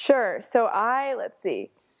 Sure. So I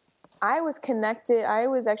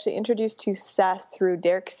was actually introduced to Seth through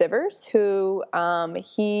Derek Sivers, who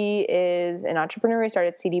he is an entrepreneur. He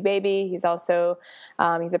started CD Baby. He's also,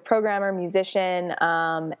 he's a programmer, musician,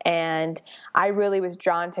 and I really was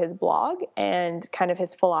drawn to his blog and kind of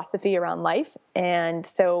his philosophy around life. And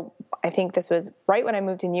so I think this was right when I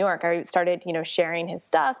moved to New York. I started, sharing his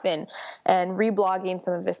stuff and reblogging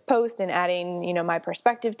some of his posts and adding, my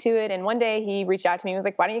perspective to it. And one day he reached out to me and was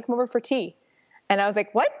like, "Why don't you come over for tea?" And I was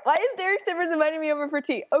like, "What? Why is Derek Sivers inviting me over for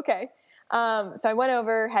tea?" Okay. So I went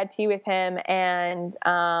over, had tea with him, and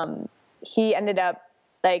he ended up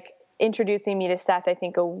introducing me to Seth, I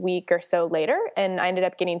think a week or so later. And I ended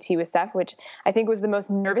up getting tea with Seth, which I think was the most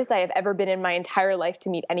nervous I have ever been in my entire life to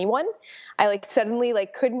meet anyone. I suddenly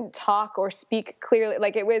couldn't talk or speak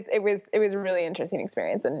clearly. It was a really interesting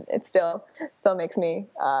experience, and it still makes me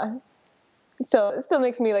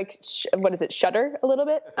shudder a little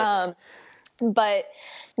bit. But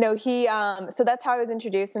he so that's how I was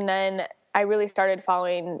introduced, and then I really started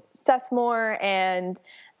following Seth more, and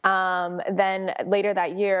then later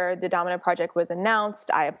that year the Domino Project was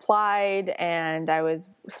announced. I applied and I was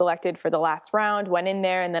selected for the last round, went in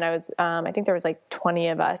there, and then I was I think there was 20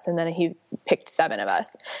 of us, and then he picked 7 of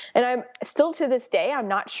us. And I'm still to this day, I'm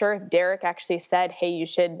not sure if Derek actually said, "Hey, you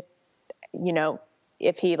should,"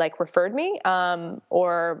 if he referred me,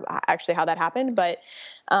 or actually how that happened. But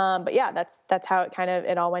yeah, that's how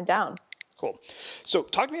it all went down. Cool. So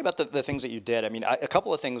talk to me about the things that you did. I mean, a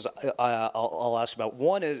couple of things I'll ask about.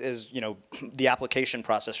 One is the application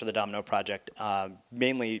process for the Domino Project,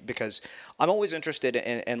 mainly because I'm always interested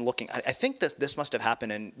in looking. I think this must have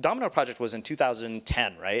happened in Domino Project was in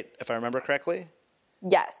 2010, right? If I remember correctly.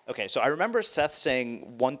 Yes. Okay, so I remember Seth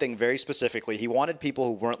saying one thing very specifically. He wanted people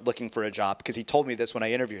who weren't looking for a job, because he told me this when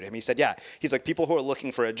I interviewed him. He said, yeah, he's like, people who are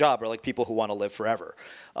looking for a job are like people who want to live forever.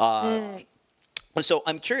 So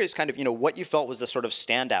I'm curious kind of, what you felt was the sort of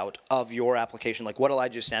standout of your application, what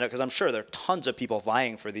allowed you to stand out? Because I'm sure there are tons of people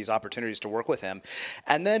vying for these opportunities to work with him.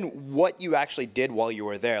 And then what you actually did while you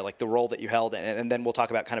were there, the role that you held, and then we'll talk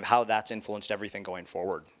about kind of how that's influenced everything going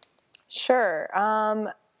forward. Sure.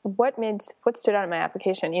 What stood out in my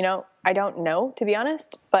application? I don't know, to be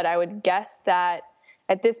honest, but I would guess that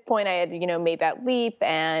at this point I had, made that leap,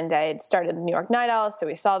 and I had started the New York Night Owl. So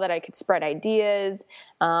we saw that I could spread ideas.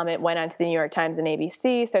 It went on to the New York Times and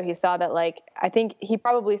ABC. So he saw that, I think he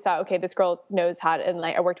probably saw, okay, this girl knows how to, and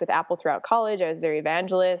I worked with Apple throughout college. I was their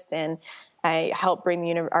evangelist, and I helped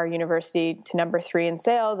bring our university to number 3 in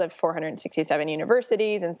sales of 467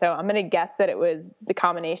 universities. And so I'm going to guess that it was the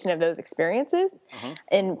combination of those experiences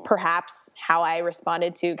and perhaps how I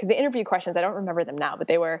responded to, because the interview questions, I don't remember them now, but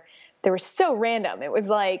they were so random. It was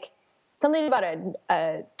something about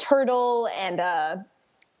a turtle and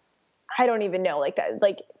I don't even know,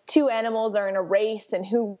 that, 2 animals are in a race and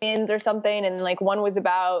who wins or something. And one was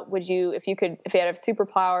about, if you had a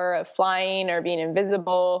superpower of flying or being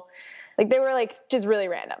invisible. They were just really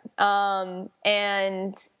random.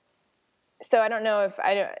 And so I don't know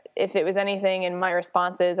if it was anything in my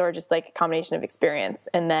responses or just a combination of experience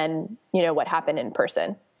and then, what happened in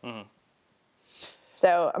person. Mm-hmm.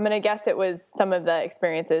 So I'm going to guess it was some of the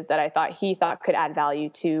experiences that he thought could add value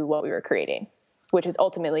to what we were creating, which is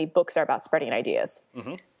ultimately books are about spreading ideas.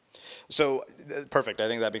 Mm-hmm. So perfect. I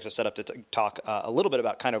think that makes us set up to talk a little bit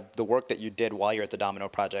about kind of the work that you did while you're at the Domino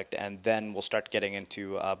Project, and then we'll start getting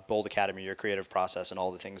into Bold Academy, your creative process, and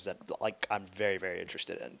all the things that I'm very, very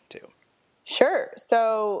interested in too. Sure.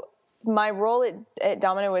 So my role at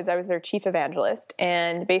Domino was I was their chief evangelist,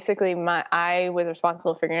 and basically I was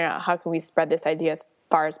responsible for figuring out how can we spread this idea as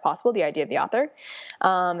far as possible, the idea of the author.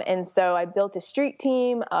 And so I built a street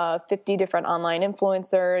team of 50 different online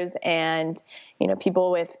influencers, and,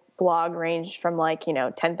 people with blog ranged from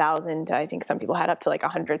 10,000 to I think some people had up to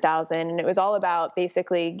 100,000. And it was all about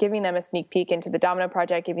basically giving them a sneak peek into the Domino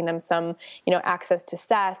project, giving them some, access to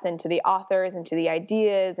Seth and to the authors and to the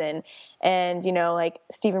ideas. And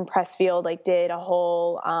Stephen Pressfield, did a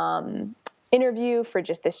whole, interview for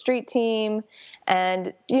just the street team,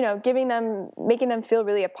 and making them feel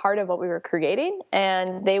really a part of what we were creating.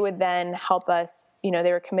 And they would then help us,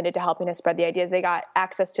 they were committed to helping us spread the ideas. They got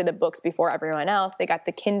access to the books before everyone else. They got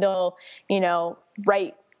the Kindle,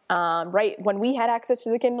 right when we had access to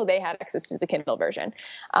the Kindle, they had access to the Kindle version.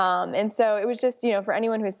 And so it was just, for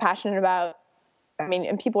anyone who's passionate about,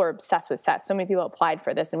 and people are obsessed with Seth. So many people applied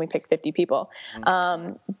for this, and we picked 50 people.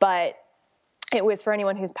 But it was for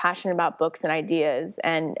anyone who's passionate about books and ideas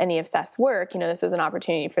and any of Seth's work, this was an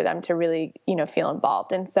opportunity for them to really, feel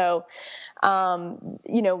involved. And so,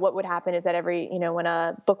 what would happen is that every, when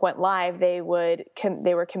a book went live, they were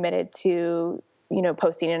committed to,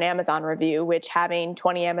 posting an Amazon review, which having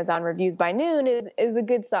 20 Amazon reviews by noon is a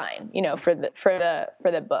good sign, for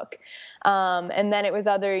the book. And then it was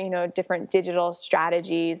other, different digital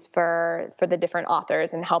strategies for the different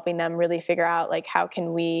authors, and helping them really figure out how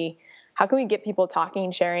can we get people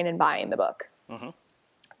talking, sharing, and buying the book?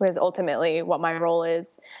 Was ultimately what my role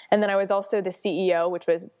is. And then I was also the CEO, which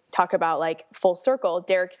was talk about full circle.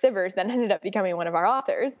 Derek Sivers then ended up becoming one of our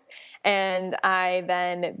authors. And I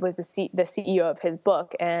then was the CEO of his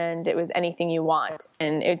book, and it was Anything You Want.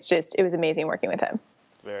 And it was amazing working with him.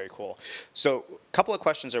 Very cool. So a couple of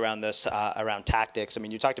questions around this, around tactics.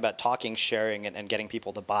 You talked about talking, sharing, and getting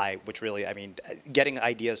people to buy, which really, getting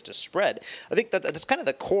ideas to spread. I think that's kind of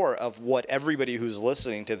the core of what everybody who's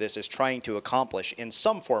listening to this is trying to accomplish in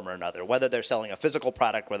some form or another, whether they're selling a physical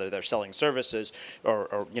product, whether they're selling services,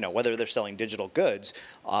 or whether they're selling digital goods.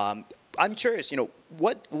 I'm curious,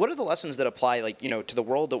 what are the lessons that apply, to the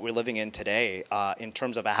world that we're living in today, in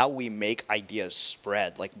terms of how we make ideas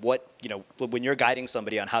spread? When you're guiding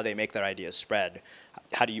somebody on how they make their ideas spread,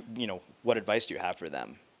 how do you, what advice do you have for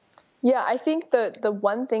them? Yeah, I think the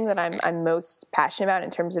one thing that I'm most passionate about in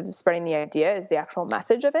terms of spreading the idea is the actual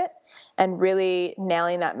message of it, and really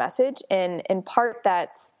nailing that message. And in part,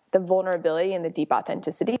 that's the vulnerability and the deep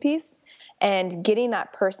authenticity piece, and getting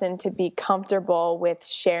that person to be comfortable with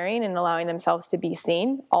sharing and allowing themselves to be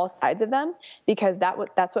seen, all sides of them, because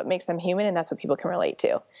that's what makes them human, and that's what people can relate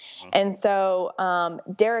to. And so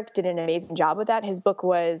Derek did an amazing job with that. His book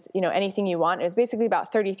was, Anything You Want. It was basically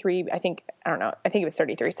about 33, I think it was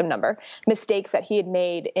 33, some number, mistakes that he had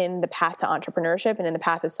made in the path to entrepreneurship and in the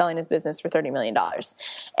path of selling his business for $30 million.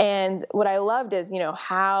 And what I loved is,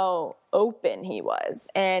 how open he was,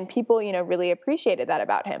 and people, really appreciated that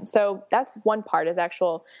about him. So that's one part, is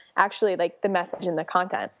actually the message and the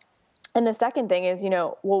content. And the second thing is,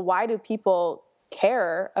 why do people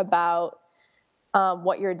care about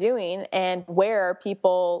what you're doing, and where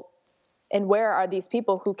are these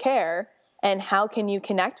people who care, and how can you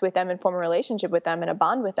connect with them and form a relationship with them and a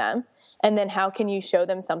bond with them? And then how can you show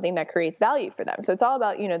them something that creates value for them? So it's all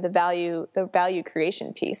about, the value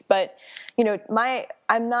creation piece. But,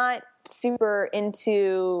 I'm not super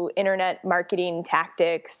into internet marketing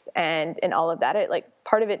tactics and all of that.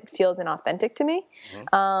 Part of it feels inauthentic to me.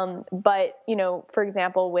 But, for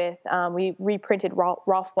example, we reprinted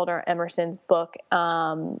Ralph Waldo Emerson's book,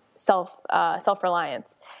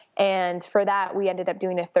 Self-Reliance. And for that, we ended up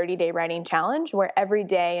doing a 30-day writing challenge, where every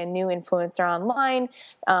day a new influencer online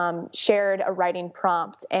shared a writing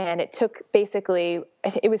prompt. And it took basically,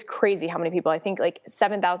 it was crazy how many people, I think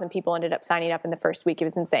 7,000 people ended up signing up in the first week. It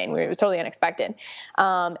was insane. It was totally unexpected.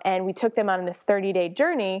 And we took them on this 30-day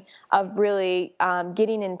journey of really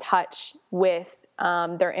getting in touch with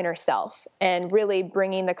their inner self, and really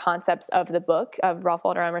bringing the concepts of the book, of Ralph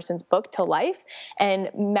Waldo Emerson's book, to life,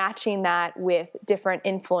 and matching that with different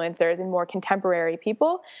influencers and more contemporary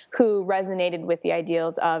people who resonated with the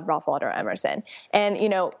ideals of Ralph Waldo Emerson. And,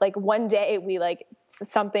 one day we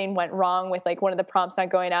something went wrong with one of the prompts not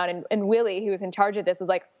going out, and Willie, who was in charge of this, was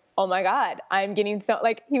like, oh my God, I'm getting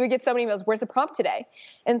he would get so many emails, where's the prompt today?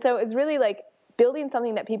 And so it's really building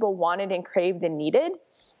something that people wanted and craved and needed.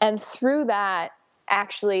 And through that,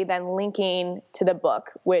 actually then linking to the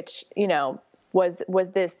book, which, was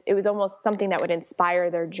this, it was almost something that would inspire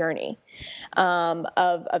their journey of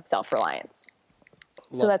self-reliance.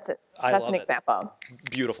 So that's it. That's an example.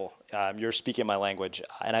 Beautiful. You're speaking my language.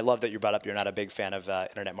 And I love that you brought up, you're not a big fan of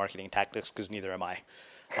internet marketing tactics, because neither am I.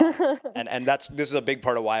 And this is a big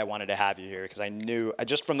part of why I wanted to have you here, because I knew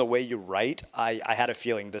just from the way you write, I had a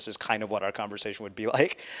feeling this is kind of what our conversation would be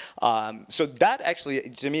like. So that actually,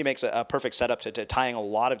 to me, makes a perfect setup to tying a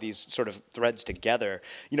lot of these sort of threads together.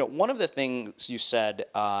 One of the things you said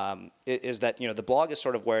is that, the blog is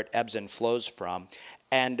sort of where it ebbs and flows from.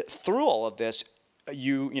 And through all of this,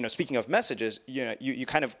 speaking of messages, you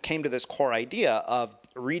kind of came to this core idea of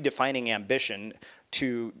redefining ambition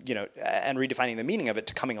to, and redefining the meaning of it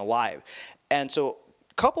to coming alive. And so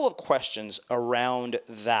a couple of questions around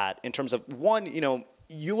that in terms of one,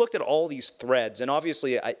 you looked at all these threads, and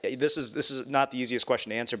obviously this is not the easiest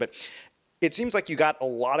question to answer, but it seems like you got a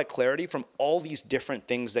lot of clarity from all these different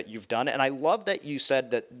things that you've done. And I love that you said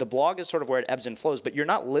that the blog is sort of where it ebbs and flows, but you're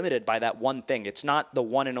not limited by that one thing. It's not the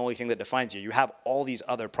one and only thing that defines you. You have all these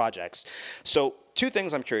other projects. So two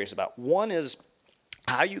things I'm curious about. One is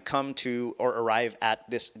how you come to or arrive at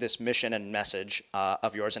this mission and message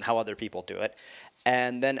of yours, and how other people do it.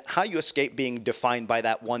 And then how you escape being defined by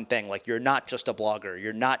that one thing. Like, you're not just a blogger.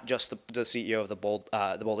 You're not just the CEO of the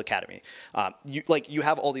Bold Academy. You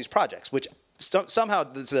have all these projects, which somehow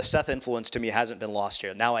the Seth influence to me hasn't been lost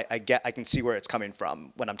here. Now I can see where it's coming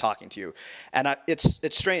from when I'm talking to you. And it's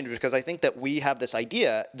strange, because I think that we have this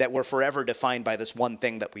idea that we're forever defined by this one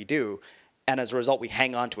thing that we do. And as a result, we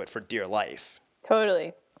hang on to it for dear life.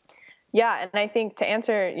 Totally. Yeah, and I think to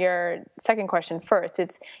answer your second question first,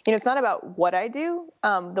 it's not about what I do.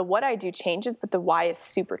 The what I do changes, but the why is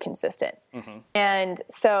super consistent. Mm-hmm. And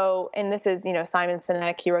this is, Simon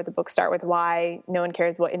Sinek, he wrote the book Start With Why. No one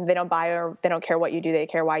cares what, and they don't buy or they don't care what you do, they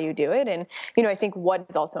care why you do it. And, I think what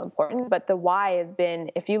is also important, but the why has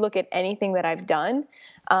been, if you look at anything that I've done,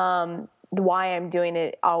 the why I'm doing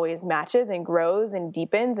it always matches and grows and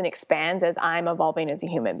deepens and expands as I'm evolving as a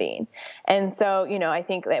human being. And so, I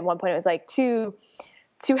think at one point it was like to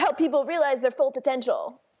help people realize their full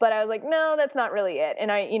potential. But I was like, no, that's not really it. And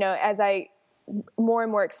as I more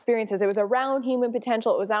and more experiences, it was around human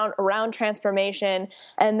potential. It was around transformation.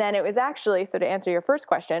 And then it was actually, so to answer your first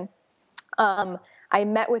question, I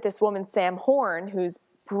met with this woman, Sam Horn, who's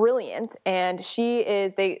brilliant, and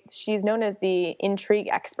she's known as the intrigue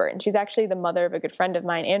expert, and she's actually the mother of a good friend of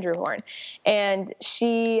mine, Andrew Horn. And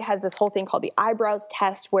she has this whole thing called the eyebrows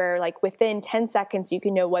test, where like within 10 seconds you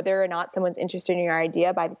can know whether or not someone's interested in your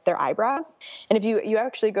idea by their eyebrows. And if you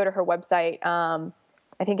actually go to her website,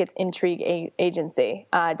 I think it's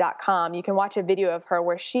intrigueagency.com. You can watch a video of her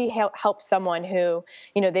where she helped someone who,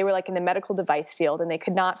 they were like in the medical device field, and they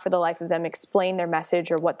could not for the life of them explain their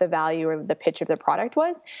message or what the value or the pitch of the product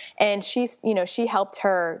was. And she helped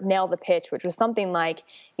her nail the pitch, which was something like,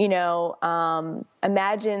 imagine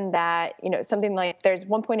that, something like there's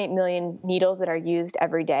 1.8 million needles that are used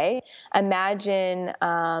every day. Imagine,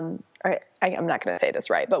 I'm not going to say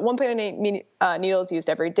this right, but 1.8 needles used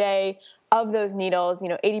every day. Of those needles,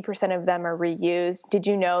 80% of them are reused. Did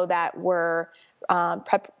you know that we're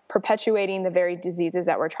perpetuating the very diseases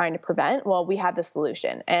that we're trying to prevent? Well, we have the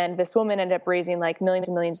solution. And this woman ended up raising like millions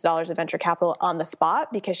and millions of dollars of venture capital on the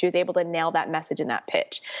spot because she was able to nail that message in that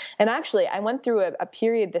pitch. And actually, I went through a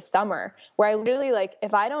period this summer where I literally, like,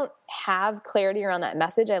 if I don't have clarity around that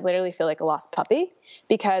message, I literally feel like a lost puppy,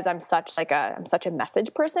 because I'm such a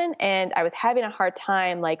message person. And I was having a hard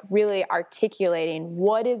time, like, really articulating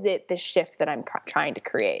what is it, the shift that I'm trying to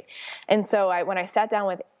create. And so when I sat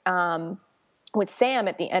down with Sam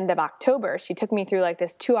at the end of October, she took me through like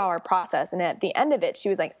this 2-hour process. And at the end of it, she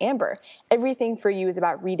was like, Amber, everything for you is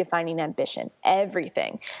about redefining ambition,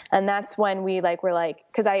 everything. And that's when we were like,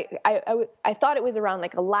 cause I thought it was around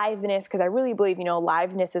like aliveness, cause I really believe,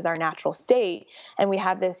 aliveness is our natural state. And we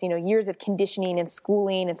have this, years of conditioning and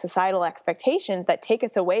schooling and societal expectations that take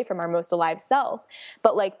us away from our most alive self.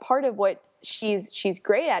 But like part of what she's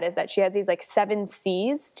great at is that she has these like 7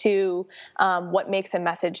 C's to what makes a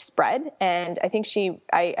message spread. And I think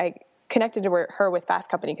I connected to her with Fast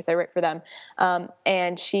Company because I write for them.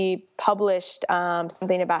 And she published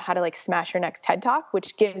something about how to like smash your next TED Talk,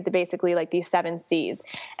 which gives basically like these 7 C's.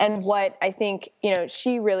 And what I think,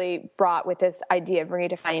 she really brought with this idea of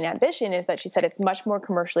redefining ambition is that she said it's much more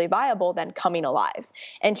commercially viable than coming alive.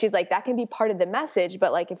 And she's like, that can be part of the message,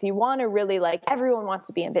 but like if you want to really, like, everyone wants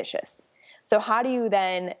to be ambitious. So how do you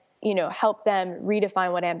then, help them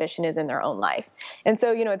redefine what ambition is in their own life? And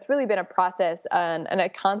so, it's really been a process and a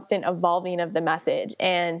constant evolving of the message.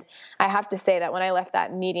 And I have to say that when I left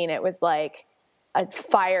that meeting, it was like, a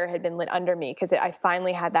fire had been lit under me, because I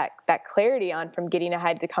finally had that clarity on from getting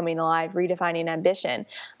ahead to coming alive, redefining ambition.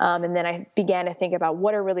 And then I began to think about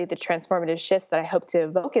what are really the transformative shifts that I hope to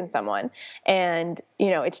evoke in someone. And,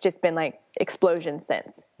 it's just been like explosion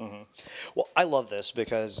since. Mm-hmm. Well, I love this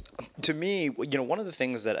because to me, one of the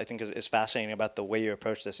things that I think is fascinating about the way you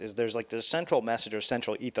approach this is there's like this central message or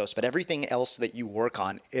central ethos, but everything else that you work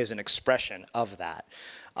on is an expression of that.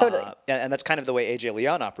 Totally. And that's kind of the way AJ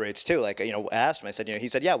Leon operates too. Like, I asked him, I said, he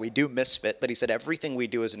said, yeah, we do Misfit, but he said everything we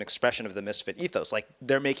do is an expression of the Misfit ethos. Like,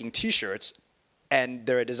 they're making t-shirts and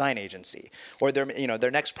they're a design agency, or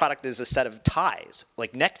their next product is a set of ties,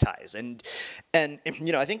 like neckties. And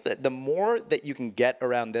I think that the more that you can get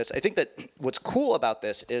around this, I think that what's cool about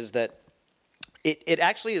this is that it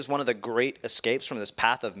actually is one of the great escapes from this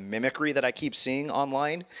path of mimicry that I keep seeing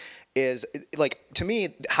online. Is like, to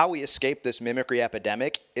me, how we escape this mimicry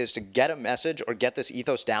epidemic is to get a message or get this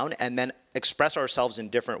ethos down and then express ourselves in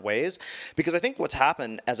different ways. Because I think what's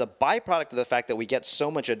happened as a byproduct of the fact that we get so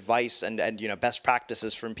much advice and best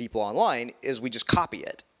practices from people online is we just copy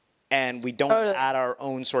it and we don't add our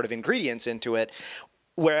own sort of ingredients into it.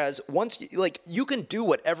 Whereas once, you can do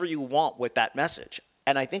whatever you want with that message.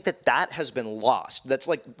 And I think that has been lost. That's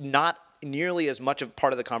like not nearly as much of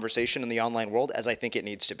part of the conversation in the online world as I think it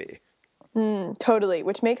needs to be. Totally,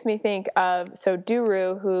 which makes me think of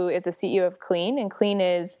Duru, who is the CEO of Clean, and Clean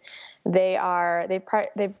is they've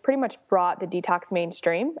pretty much brought the detox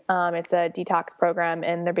mainstream. It's a detox program,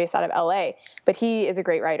 and they're based out of LA. But he is a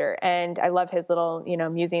great writer, and I love his little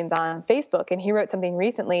musings on Facebook. And he wrote something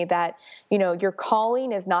recently that your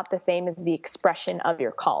calling is not the same as the expression of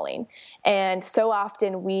your calling. And so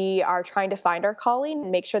often we are trying to find our calling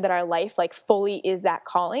and make sure that our life fully is that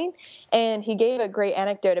calling. And he gave a great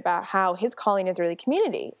anecdote about how his calling is really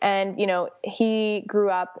community. And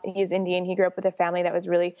he's Indian. He grew up with a family that was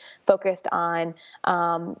really focused on,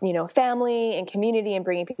 family and community and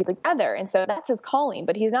bringing people together. And so that's his calling,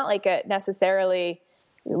 but he's not necessarily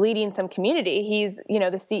leading some community. He's,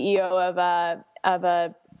 the CEO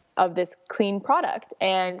of this clean product.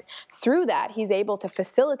 And through that, he's able to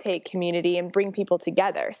facilitate community and bring people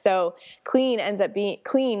together. So Clean ends up being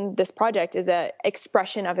Clean. This project is an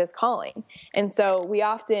expression of his calling. And so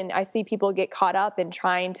I see people get caught up in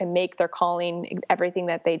trying to make their calling everything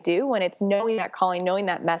that they do, when it's knowing that calling, knowing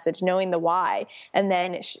that message, knowing the why, and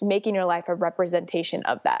then making your life a representation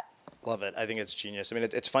of that. Love it. I think it's genius. I mean,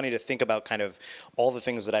 it's funny to think about kind of all the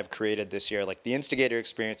things that I've created this year, like the Instigator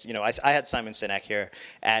experience. I had Simon Sinek here,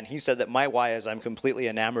 and he said that my why is I'm completely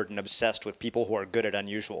enamored and obsessed with people who are good at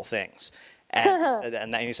unusual things.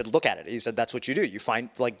 And he said, look at it. He said, that's what you do. You find,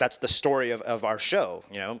 that's the story of our show,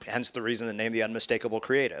 hence the reason the name, The Unmistakable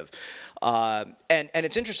Creative. And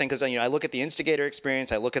it's interesting because, I look at the Instigator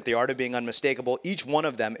experience, I look at the Art of Being Unmistakable. Each one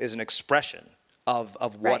of them is an expression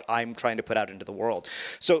of what I'm trying to put out into the world.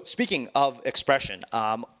 So speaking of expression,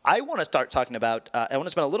 I want to start talking about, I want to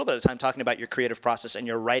spend a little bit of time talking about your creative process and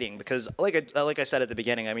your writing, because like I said at the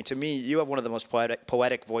beginning, I mean, to me, you have one of the most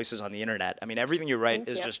poetic voices on the internet. I mean, everything you write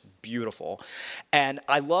is just beautiful. And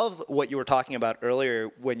I love what you were talking about earlier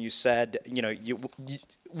when you said,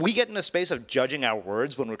 we get in a space of judging our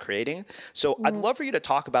words when we're creating. So I'd love for you to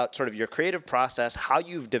talk about sort of your creative process, how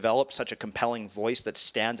you've developed such a compelling voice that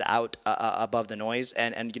stands out above the noise,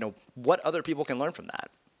 and what other people can learn from that.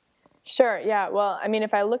 Sure. Yeah. Well, I mean,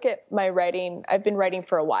 if I look at my writing, I've been writing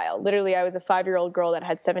for a while. Literally, I was a 5-year-old girl that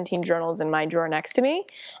had 17 journals in my drawer next to me.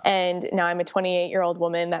 And now I'm a 28-year-old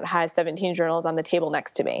woman that has 17 journals on the table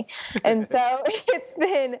next to me. And so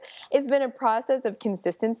it's been a process of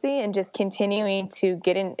consistency and just continuing to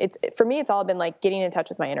get in. For me, it's all been getting in touch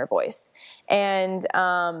with my inner voice. And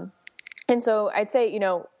so I'd say,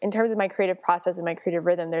 in terms of my creative process and my creative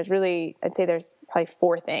rhythm, there's probably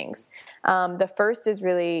 4 things. The first is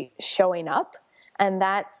really showing up. And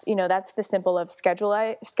that's the simple of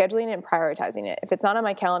scheduling and prioritizing it. If it's not on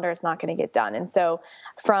my calendar, it's not going to get done. And so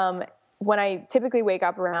from when I typically wake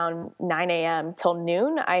up around 9 a.m. till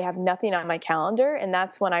noon, I have nothing on my calendar. And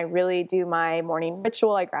that's when I really do my morning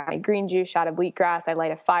ritual. I grab my green juice, shot of wheatgrass, I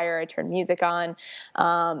light a fire, I turn music on.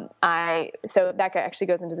 So that actually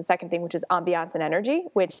goes into the second thing, which is ambiance and energy,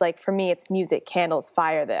 which for me, it's music, candles,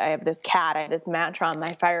 fire. That I have this cat, I have this mantra on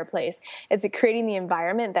my fireplace. It's creating the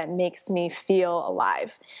environment that makes me feel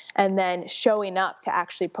alive. And then showing up to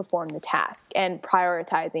actually perform the task and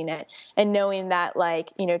prioritizing it and knowing that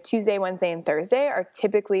Tuesday, Wednesday, and Thursday are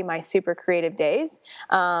typically my super creative days.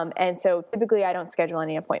 And so typically I don't schedule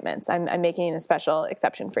any appointments. I'm making a special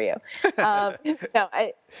exception for you. And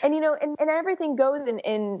everything goes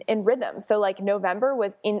in rhythm. So November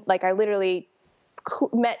was I literally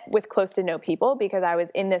met with close to no people because I was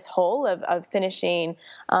in this hole of finishing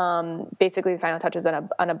basically the final touches on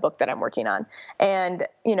a book that I'm working on. And,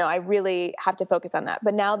 I really have to focus on that.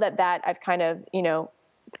 But now that I've kind of,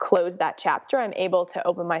 closed that chapter, I'm able to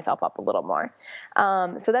open myself up a little more.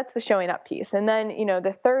 So that's the showing up piece. And then,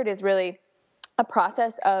 the third is really a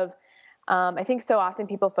process of, I think so often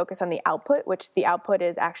people focus on the output, which the output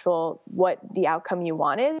is what the outcome you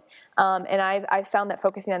want is. And I've found that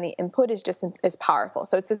focusing on the input is just as powerful.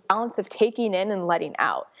 So it's this balance of taking in and letting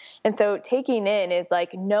out. And so taking in is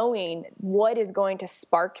like knowing what is going to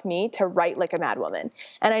spark me to write like a madwoman.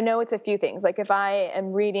 And I know it's a few things. Like if I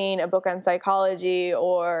am reading a book on psychology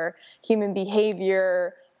or human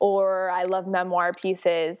behavior, or I love memoir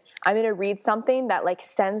pieces, I'm going to read something that like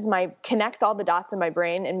connects all the dots in my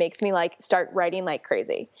brain and makes me like start writing like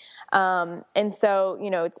crazy. And so,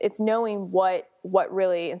 it's knowing what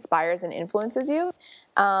really inspires and influences you.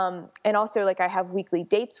 And also like I have weekly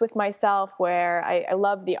dates with myself where I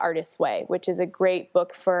love The Artist's Way, which is a great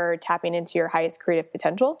book for tapping into your highest creative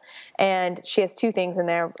potential. And she has two things in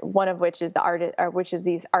there, one of which is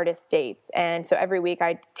these artist dates. And so every week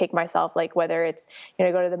I take myself, like whether it's,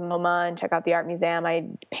 go to the MoMA and check out the art museum, I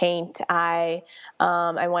paint, I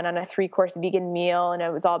went on a 3-course vegan meal, and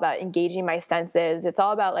it was all about engaging my senses. It's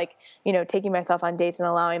all about like, taking myself on dates and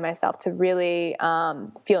allowing myself to really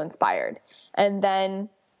feel inspired. And then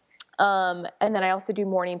I also do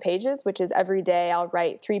morning pages, which is every day I'll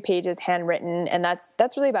write 3 pages handwritten. And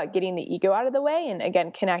that's really about getting the ego out of the way and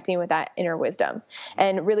again, connecting with that inner wisdom.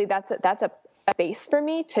 And really that's a space for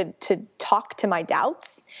me to talk to my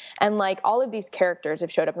doubts. And like all of these characters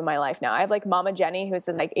have showed up in my life now. I have like Mama Jenny, who's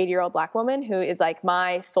this like 80-year-old Black woman who is like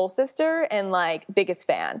my soul sister and like biggest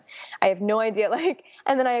fan. I have no idea,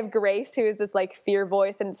 and then I have Grace, who is this like fear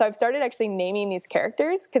voice. And so I've started actually naming these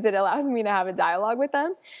characters because it allows me to have a dialogue with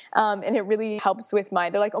them. And it really helps with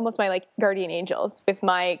they're like almost my like guardian angels with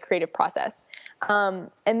my creative process.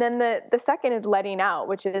 And then the second is letting out,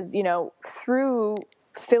 which is, through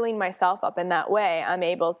filling myself up in that way, I'm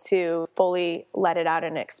able to fully let it out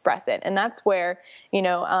and express it. And that's where,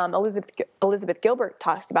 Elizabeth Gilbert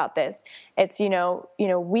talks about this. It's,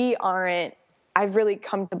 I've really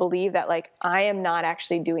come to believe that like, I am not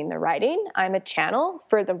actually doing the writing. I'm a channel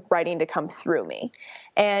for the writing to come through me.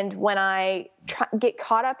 And when I get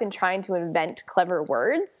caught up in trying to invent clever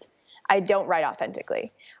words, I don't write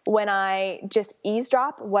authentically. When I just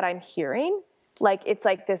eavesdrop what I'm hearing, like it's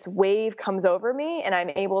like this wave comes over me and I'm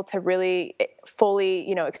able to really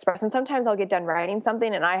fully, express. And sometimes I'll get done writing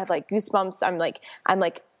something and I have like goosebumps. I'm like,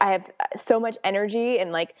 I have so much energy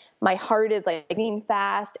and like my heart is like beating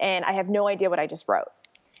fast and I have no idea what I just wrote.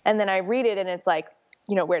 And then I read it and it's like,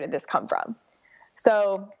 where did this come from?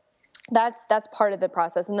 So that's part of the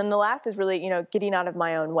process. And then the last is really, getting out of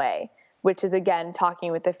my own way, which is again,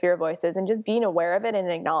 talking with the fear voices and just being aware of it and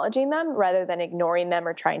acknowledging them rather than ignoring them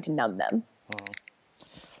or trying to numb them.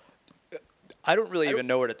 I don't really even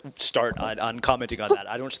know where to start on commenting on that.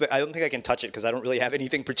 I don't think I can touch it because I don't really have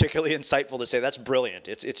anything particularly insightful to say. That's brilliant.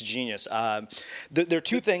 It's genius. There are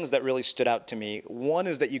 2 things that really stood out to me. One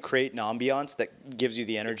is that you create an ambiance that gives you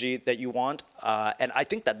the energy that you want, and I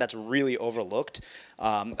think that that's really overlooked.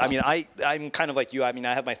 I'm kind of like you. I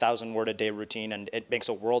have my 1,000-word-a-day routine, and it makes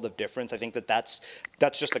a world of difference. I think that's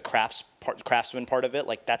just the craftsman part of it.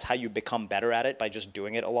 Like that's how you become better at it, by just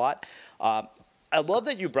doing it a lot. I love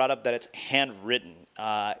that you brought up that it's handwritten.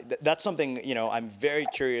 That's something, I'm very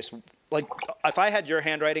curious. Like, if I had your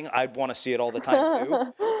handwriting, I'd want to see it all the time,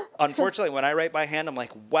 too. Unfortunately, when I write by hand, I'm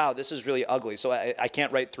like, wow, this is really ugly. So I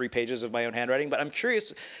can't write 3 pages of my own handwriting. But I'm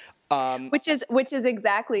curious. Which is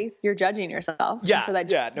exactly, you're judging yourself. Yeah, so no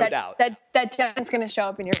doubt. That judgment's going to show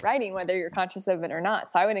up in your writing, whether you're conscious of it or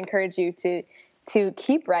not. So I would encourage you to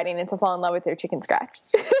keep writing and to fall in love with your chicken scratch.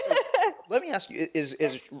 Let me ask you,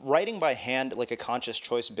 is writing by hand like a conscious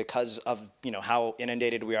choice because of, how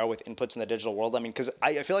inundated we are with inputs in the digital world? Because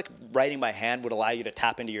I feel like writing by hand would allow you to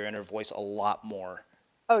tap into your inner voice a lot more.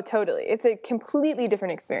 Oh, totally. It's a completely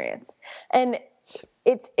different experience. And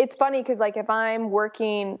it's funny because like if I'm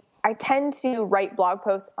working, I tend to write blog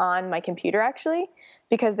posts on my computer actually,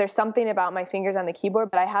 because there's something about my fingers on the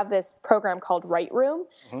keyboard. But I have this program called Write Room,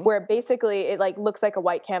 where basically it like looks like a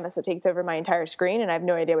white canvas that takes over my entire screen, and I have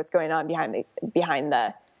no idea what's going on behind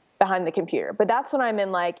the computer. But that's when I'm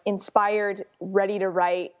in like inspired, ready to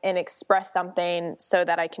write and express something so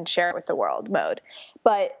that I can share it with the world mode.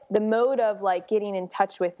 But the mode of like getting in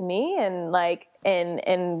touch with me and like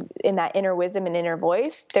in that inner wisdom and inner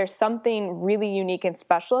voice, there's something really unique and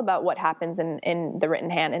special about what happens in the written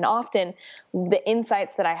hand. And often the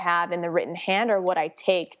insights that I have in the written hand are what I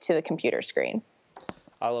take to the computer screen.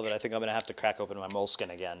 I love it. I think I'm going to have to crack open my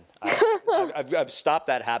Moleskine again. I've stopped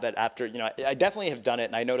that habit after, I definitely have done it.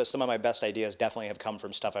 And I noticed some of my best ideas definitely have come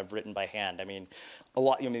from stuff I've written by hand. I mean, the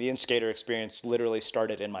Inskater experience literally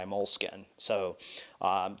started in my Moleskine. So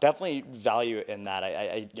definitely value in that.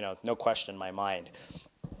 I no question in my mind.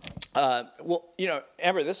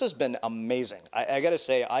 Amber, this has been amazing. I got to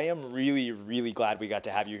say, I am really, really glad we got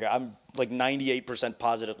to have you here. I'm like 98%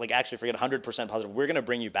 positive, forget 100% positive. We're going to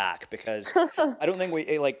bring you back because I don't think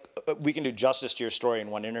we can do justice to your story in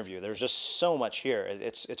one interview. There's just so much here.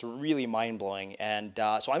 It's really mind blowing. And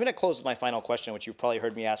so I'm going to close with my final question, which you've probably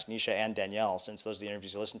heard me ask Nisha and Danielle, since those are the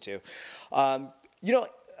interviews you listen to.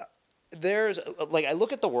 There's I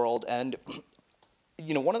look at the world and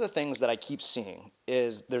one of the things that I keep seeing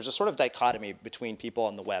is there's a sort of dichotomy between people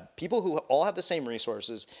on the web. People who all have the same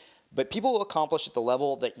resources, but people who accomplish at the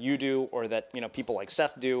level that you do, or that people like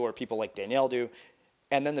Seth do, or people like Danielle do,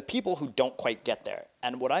 and then the people who don't quite get there.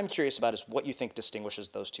 And what I'm curious about is what you think distinguishes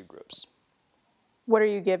those two groups. What are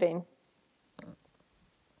you giving?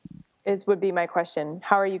 Would be my question.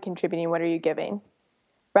 How are you contributing? What are you giving?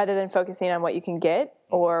 Rather than focusing on what you can get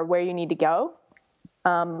or where you need to go.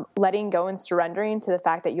 Letting go and surrendering to the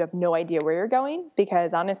fact that you have no idea where you're going,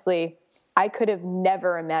 because honestly, I could have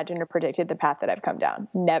never imagined or predicted the path that I've come down.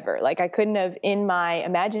 Never. I couldn't have, in my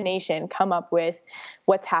imagination, come up with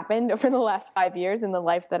what's happened over the last 5 years in the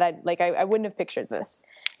life that I wouldn't have pictured this.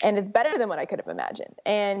 And it's better than what I could have imagined.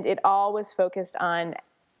 And it all was focusing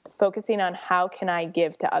on how can I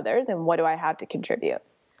give to others and what do I have to contribute.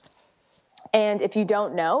 And if you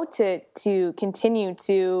don't know, to continue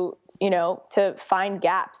to find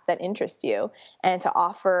gaps that interest you and to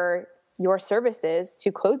offer your services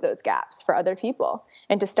to close those gaps for other people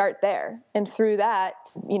and to start there. And through that,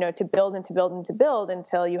 to build and to build and to build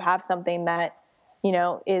until you have something that,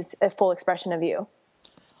 is a full expression of you.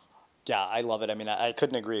 Yeah, I love it. I mean, I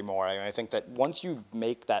couldn't agree more. I think that once you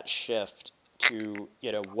make that shift to,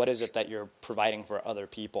 what is it that you're providing for other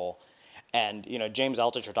people. And, James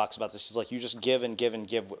Altucher talks about this. He's like, you just give and give and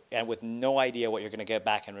give, and with no idea what you're going to get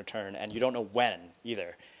back in return. And you don't know when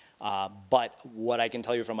either. But what I can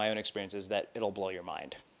tell you from my own experience is that it'll blow your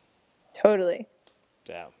mind. Totally.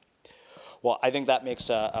 Yeah. Well, I think that makes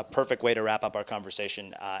a perfect way to wrap up our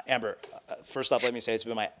conversation. Amber, first off, let me say it's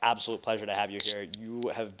been my absolute pleasure to have you here. You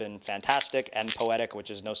have been fantastic and poetic,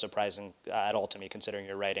 which is no surprising at all to me considering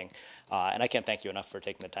your writing. And I can't thank you enough for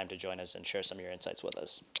taking the time to join us and share some of your insights with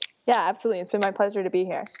us. Yeah, absolutely. It's been my pleasure to be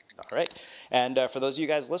here. All right. And for those of you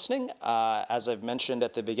guys listening, as I've mentioned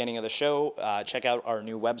at the beginning of the show, check out our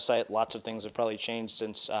new website. Lots of things have probably changed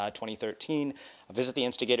since 2013. Visit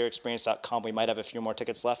theinstigatorexperience.com. We might have a few more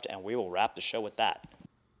tickets left, and we will wrap the show with that.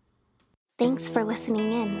 Thanks for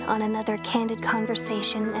listening in on another candid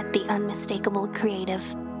conversation at The Unmistakable Creative.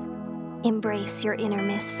 Embrace your inner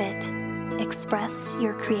misfit. Express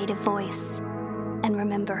your creative voice. And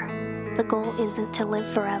remember, the goal isn't to live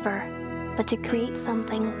forever, but to create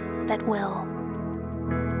something that will.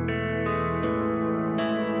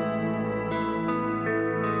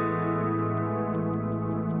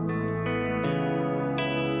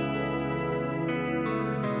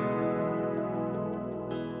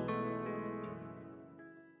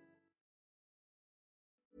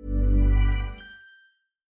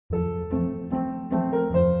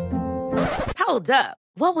 Hold up.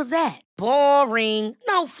 What was that? Boring.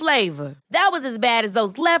 No flavor. That was as bad as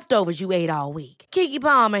those leftovers you ate all week. Keke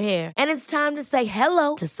Palmer here. And it's time to say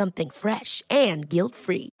hello to something fresh and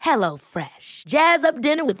guilt-free. Hello Fresh. Jazz up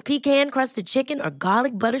dinner with pecan-crusted chicken or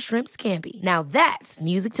garlic butter shrimp scampi. Now that's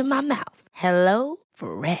music to my mouth. Hello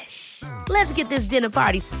Fresh. Let's get this dinner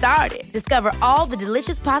party started. Discover all the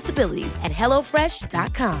delicious possibilities at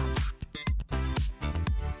HelloFresh.com.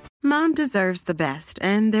 Mom deserves the best,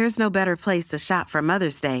 and there's no better place to shop for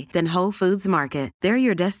Mother's Day than Whole Foods Market. They're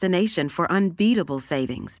your destination for unbeatable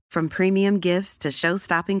savings, from premium gifts to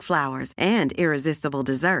show-stopping flowers and irresistible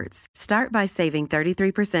desserts. Start by saving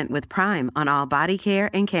 33% with Prime on all body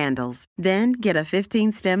care and candles. Then get a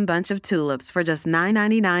 15-stem bunch of tulips for just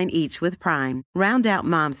 $9.99 each with Prime. Round out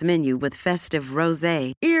Mom's menu with festive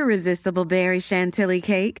rosé, irresistible berry chantilly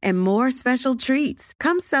cake, and more special treats.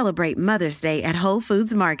 Come celebrate Mother's Day at Whole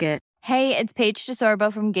Foods Market. Hey, it's Paige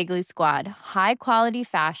DeSorbo from Giggly Squad. High quality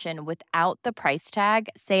fashion without the price tag.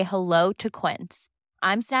 Say hello to Quince.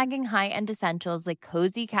 I'm snagging high-end essentials like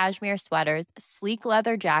cozy cashmere sweaters, sleek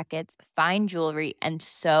leather jackets, fine jewelry, and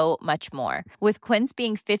so much more. With Quince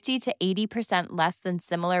being 50 to 80% less than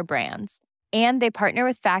similar brands. And they partner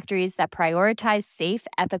with factories that prioritize safe,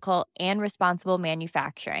 ethical, and responsible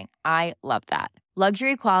manufacturing. I love that.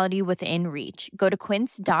 Luxury quality within reach. Go to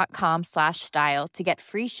quince.com/style to get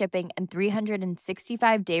free shipping and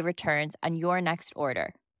 365-day returns on your next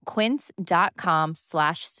order.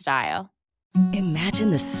 Quince.com/style.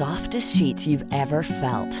 Imagine the softest sheets you've ever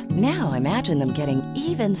felt. Now imagine them getting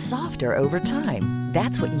even softer over time.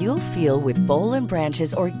 That's what you'll feel with Boll &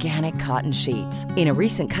 Branch's organic cotton sheets. In a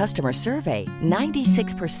recent customer survey,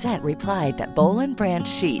 96% replied that Boll & Branch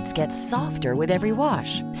sheets get softer with every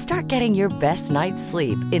wash. Start getting your best night's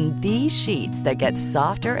sleep in these sheets that get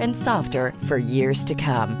softer and softer for years to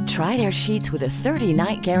come. Try their sheets with a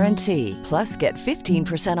 30-night guarantee. Plus, get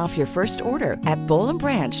 15% off your first order at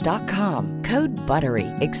bollandbranch.com. Code BUTTERY.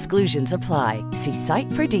 Exclusions apply. See site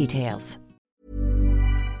for details.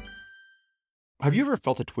 Have you ever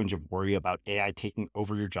felt a twinge of worry about AI taking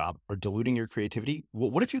over your job or diluting your creativity? Well,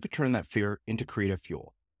 what if you could turn that fear into creative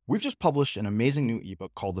fuel? We've just published an amazing new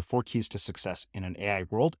ebook called The 4 Keys to Success in an AI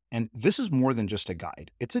World, and this is more than just a guide.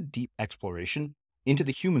 It's a deep exploration into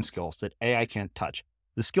the human skills that AI can't touch,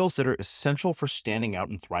 the skills that are essential for standing out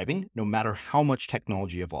and thriving, no matter how much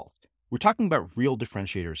technology evolves. We're talking about real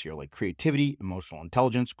differentiators here, like creativity, emotional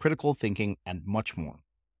intelligence, critical thinking, and much more.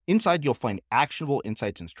 Inside, you'll find actionable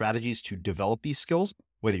insights and strategies to develop these skills,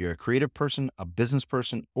 whether you're a creative person, a business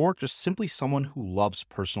person, or just simply someone who loves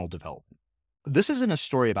personal development. This isn't a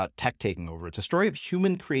story about tech taking over. It's a story of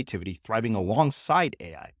human creativity thriving alongside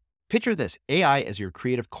AI. Picture this, AI as your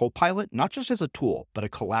creative co-pilot, not just as a tool, but a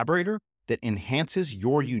collaborator that enhances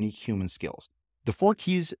your unique human skills. The 4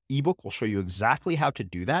 Keys ebook will show you exactly how to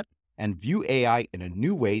do that and view AI in a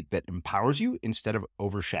new way that empowers you instead of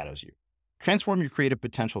overshadows you. Transform your creative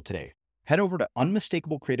potential today. Head over to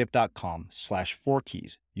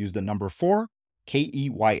unmistakablecreative.com/4keys. Use the number 4,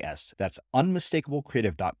 KEYS. That's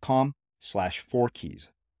unmistakablecreative.com/4keys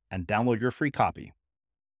and download your free copy.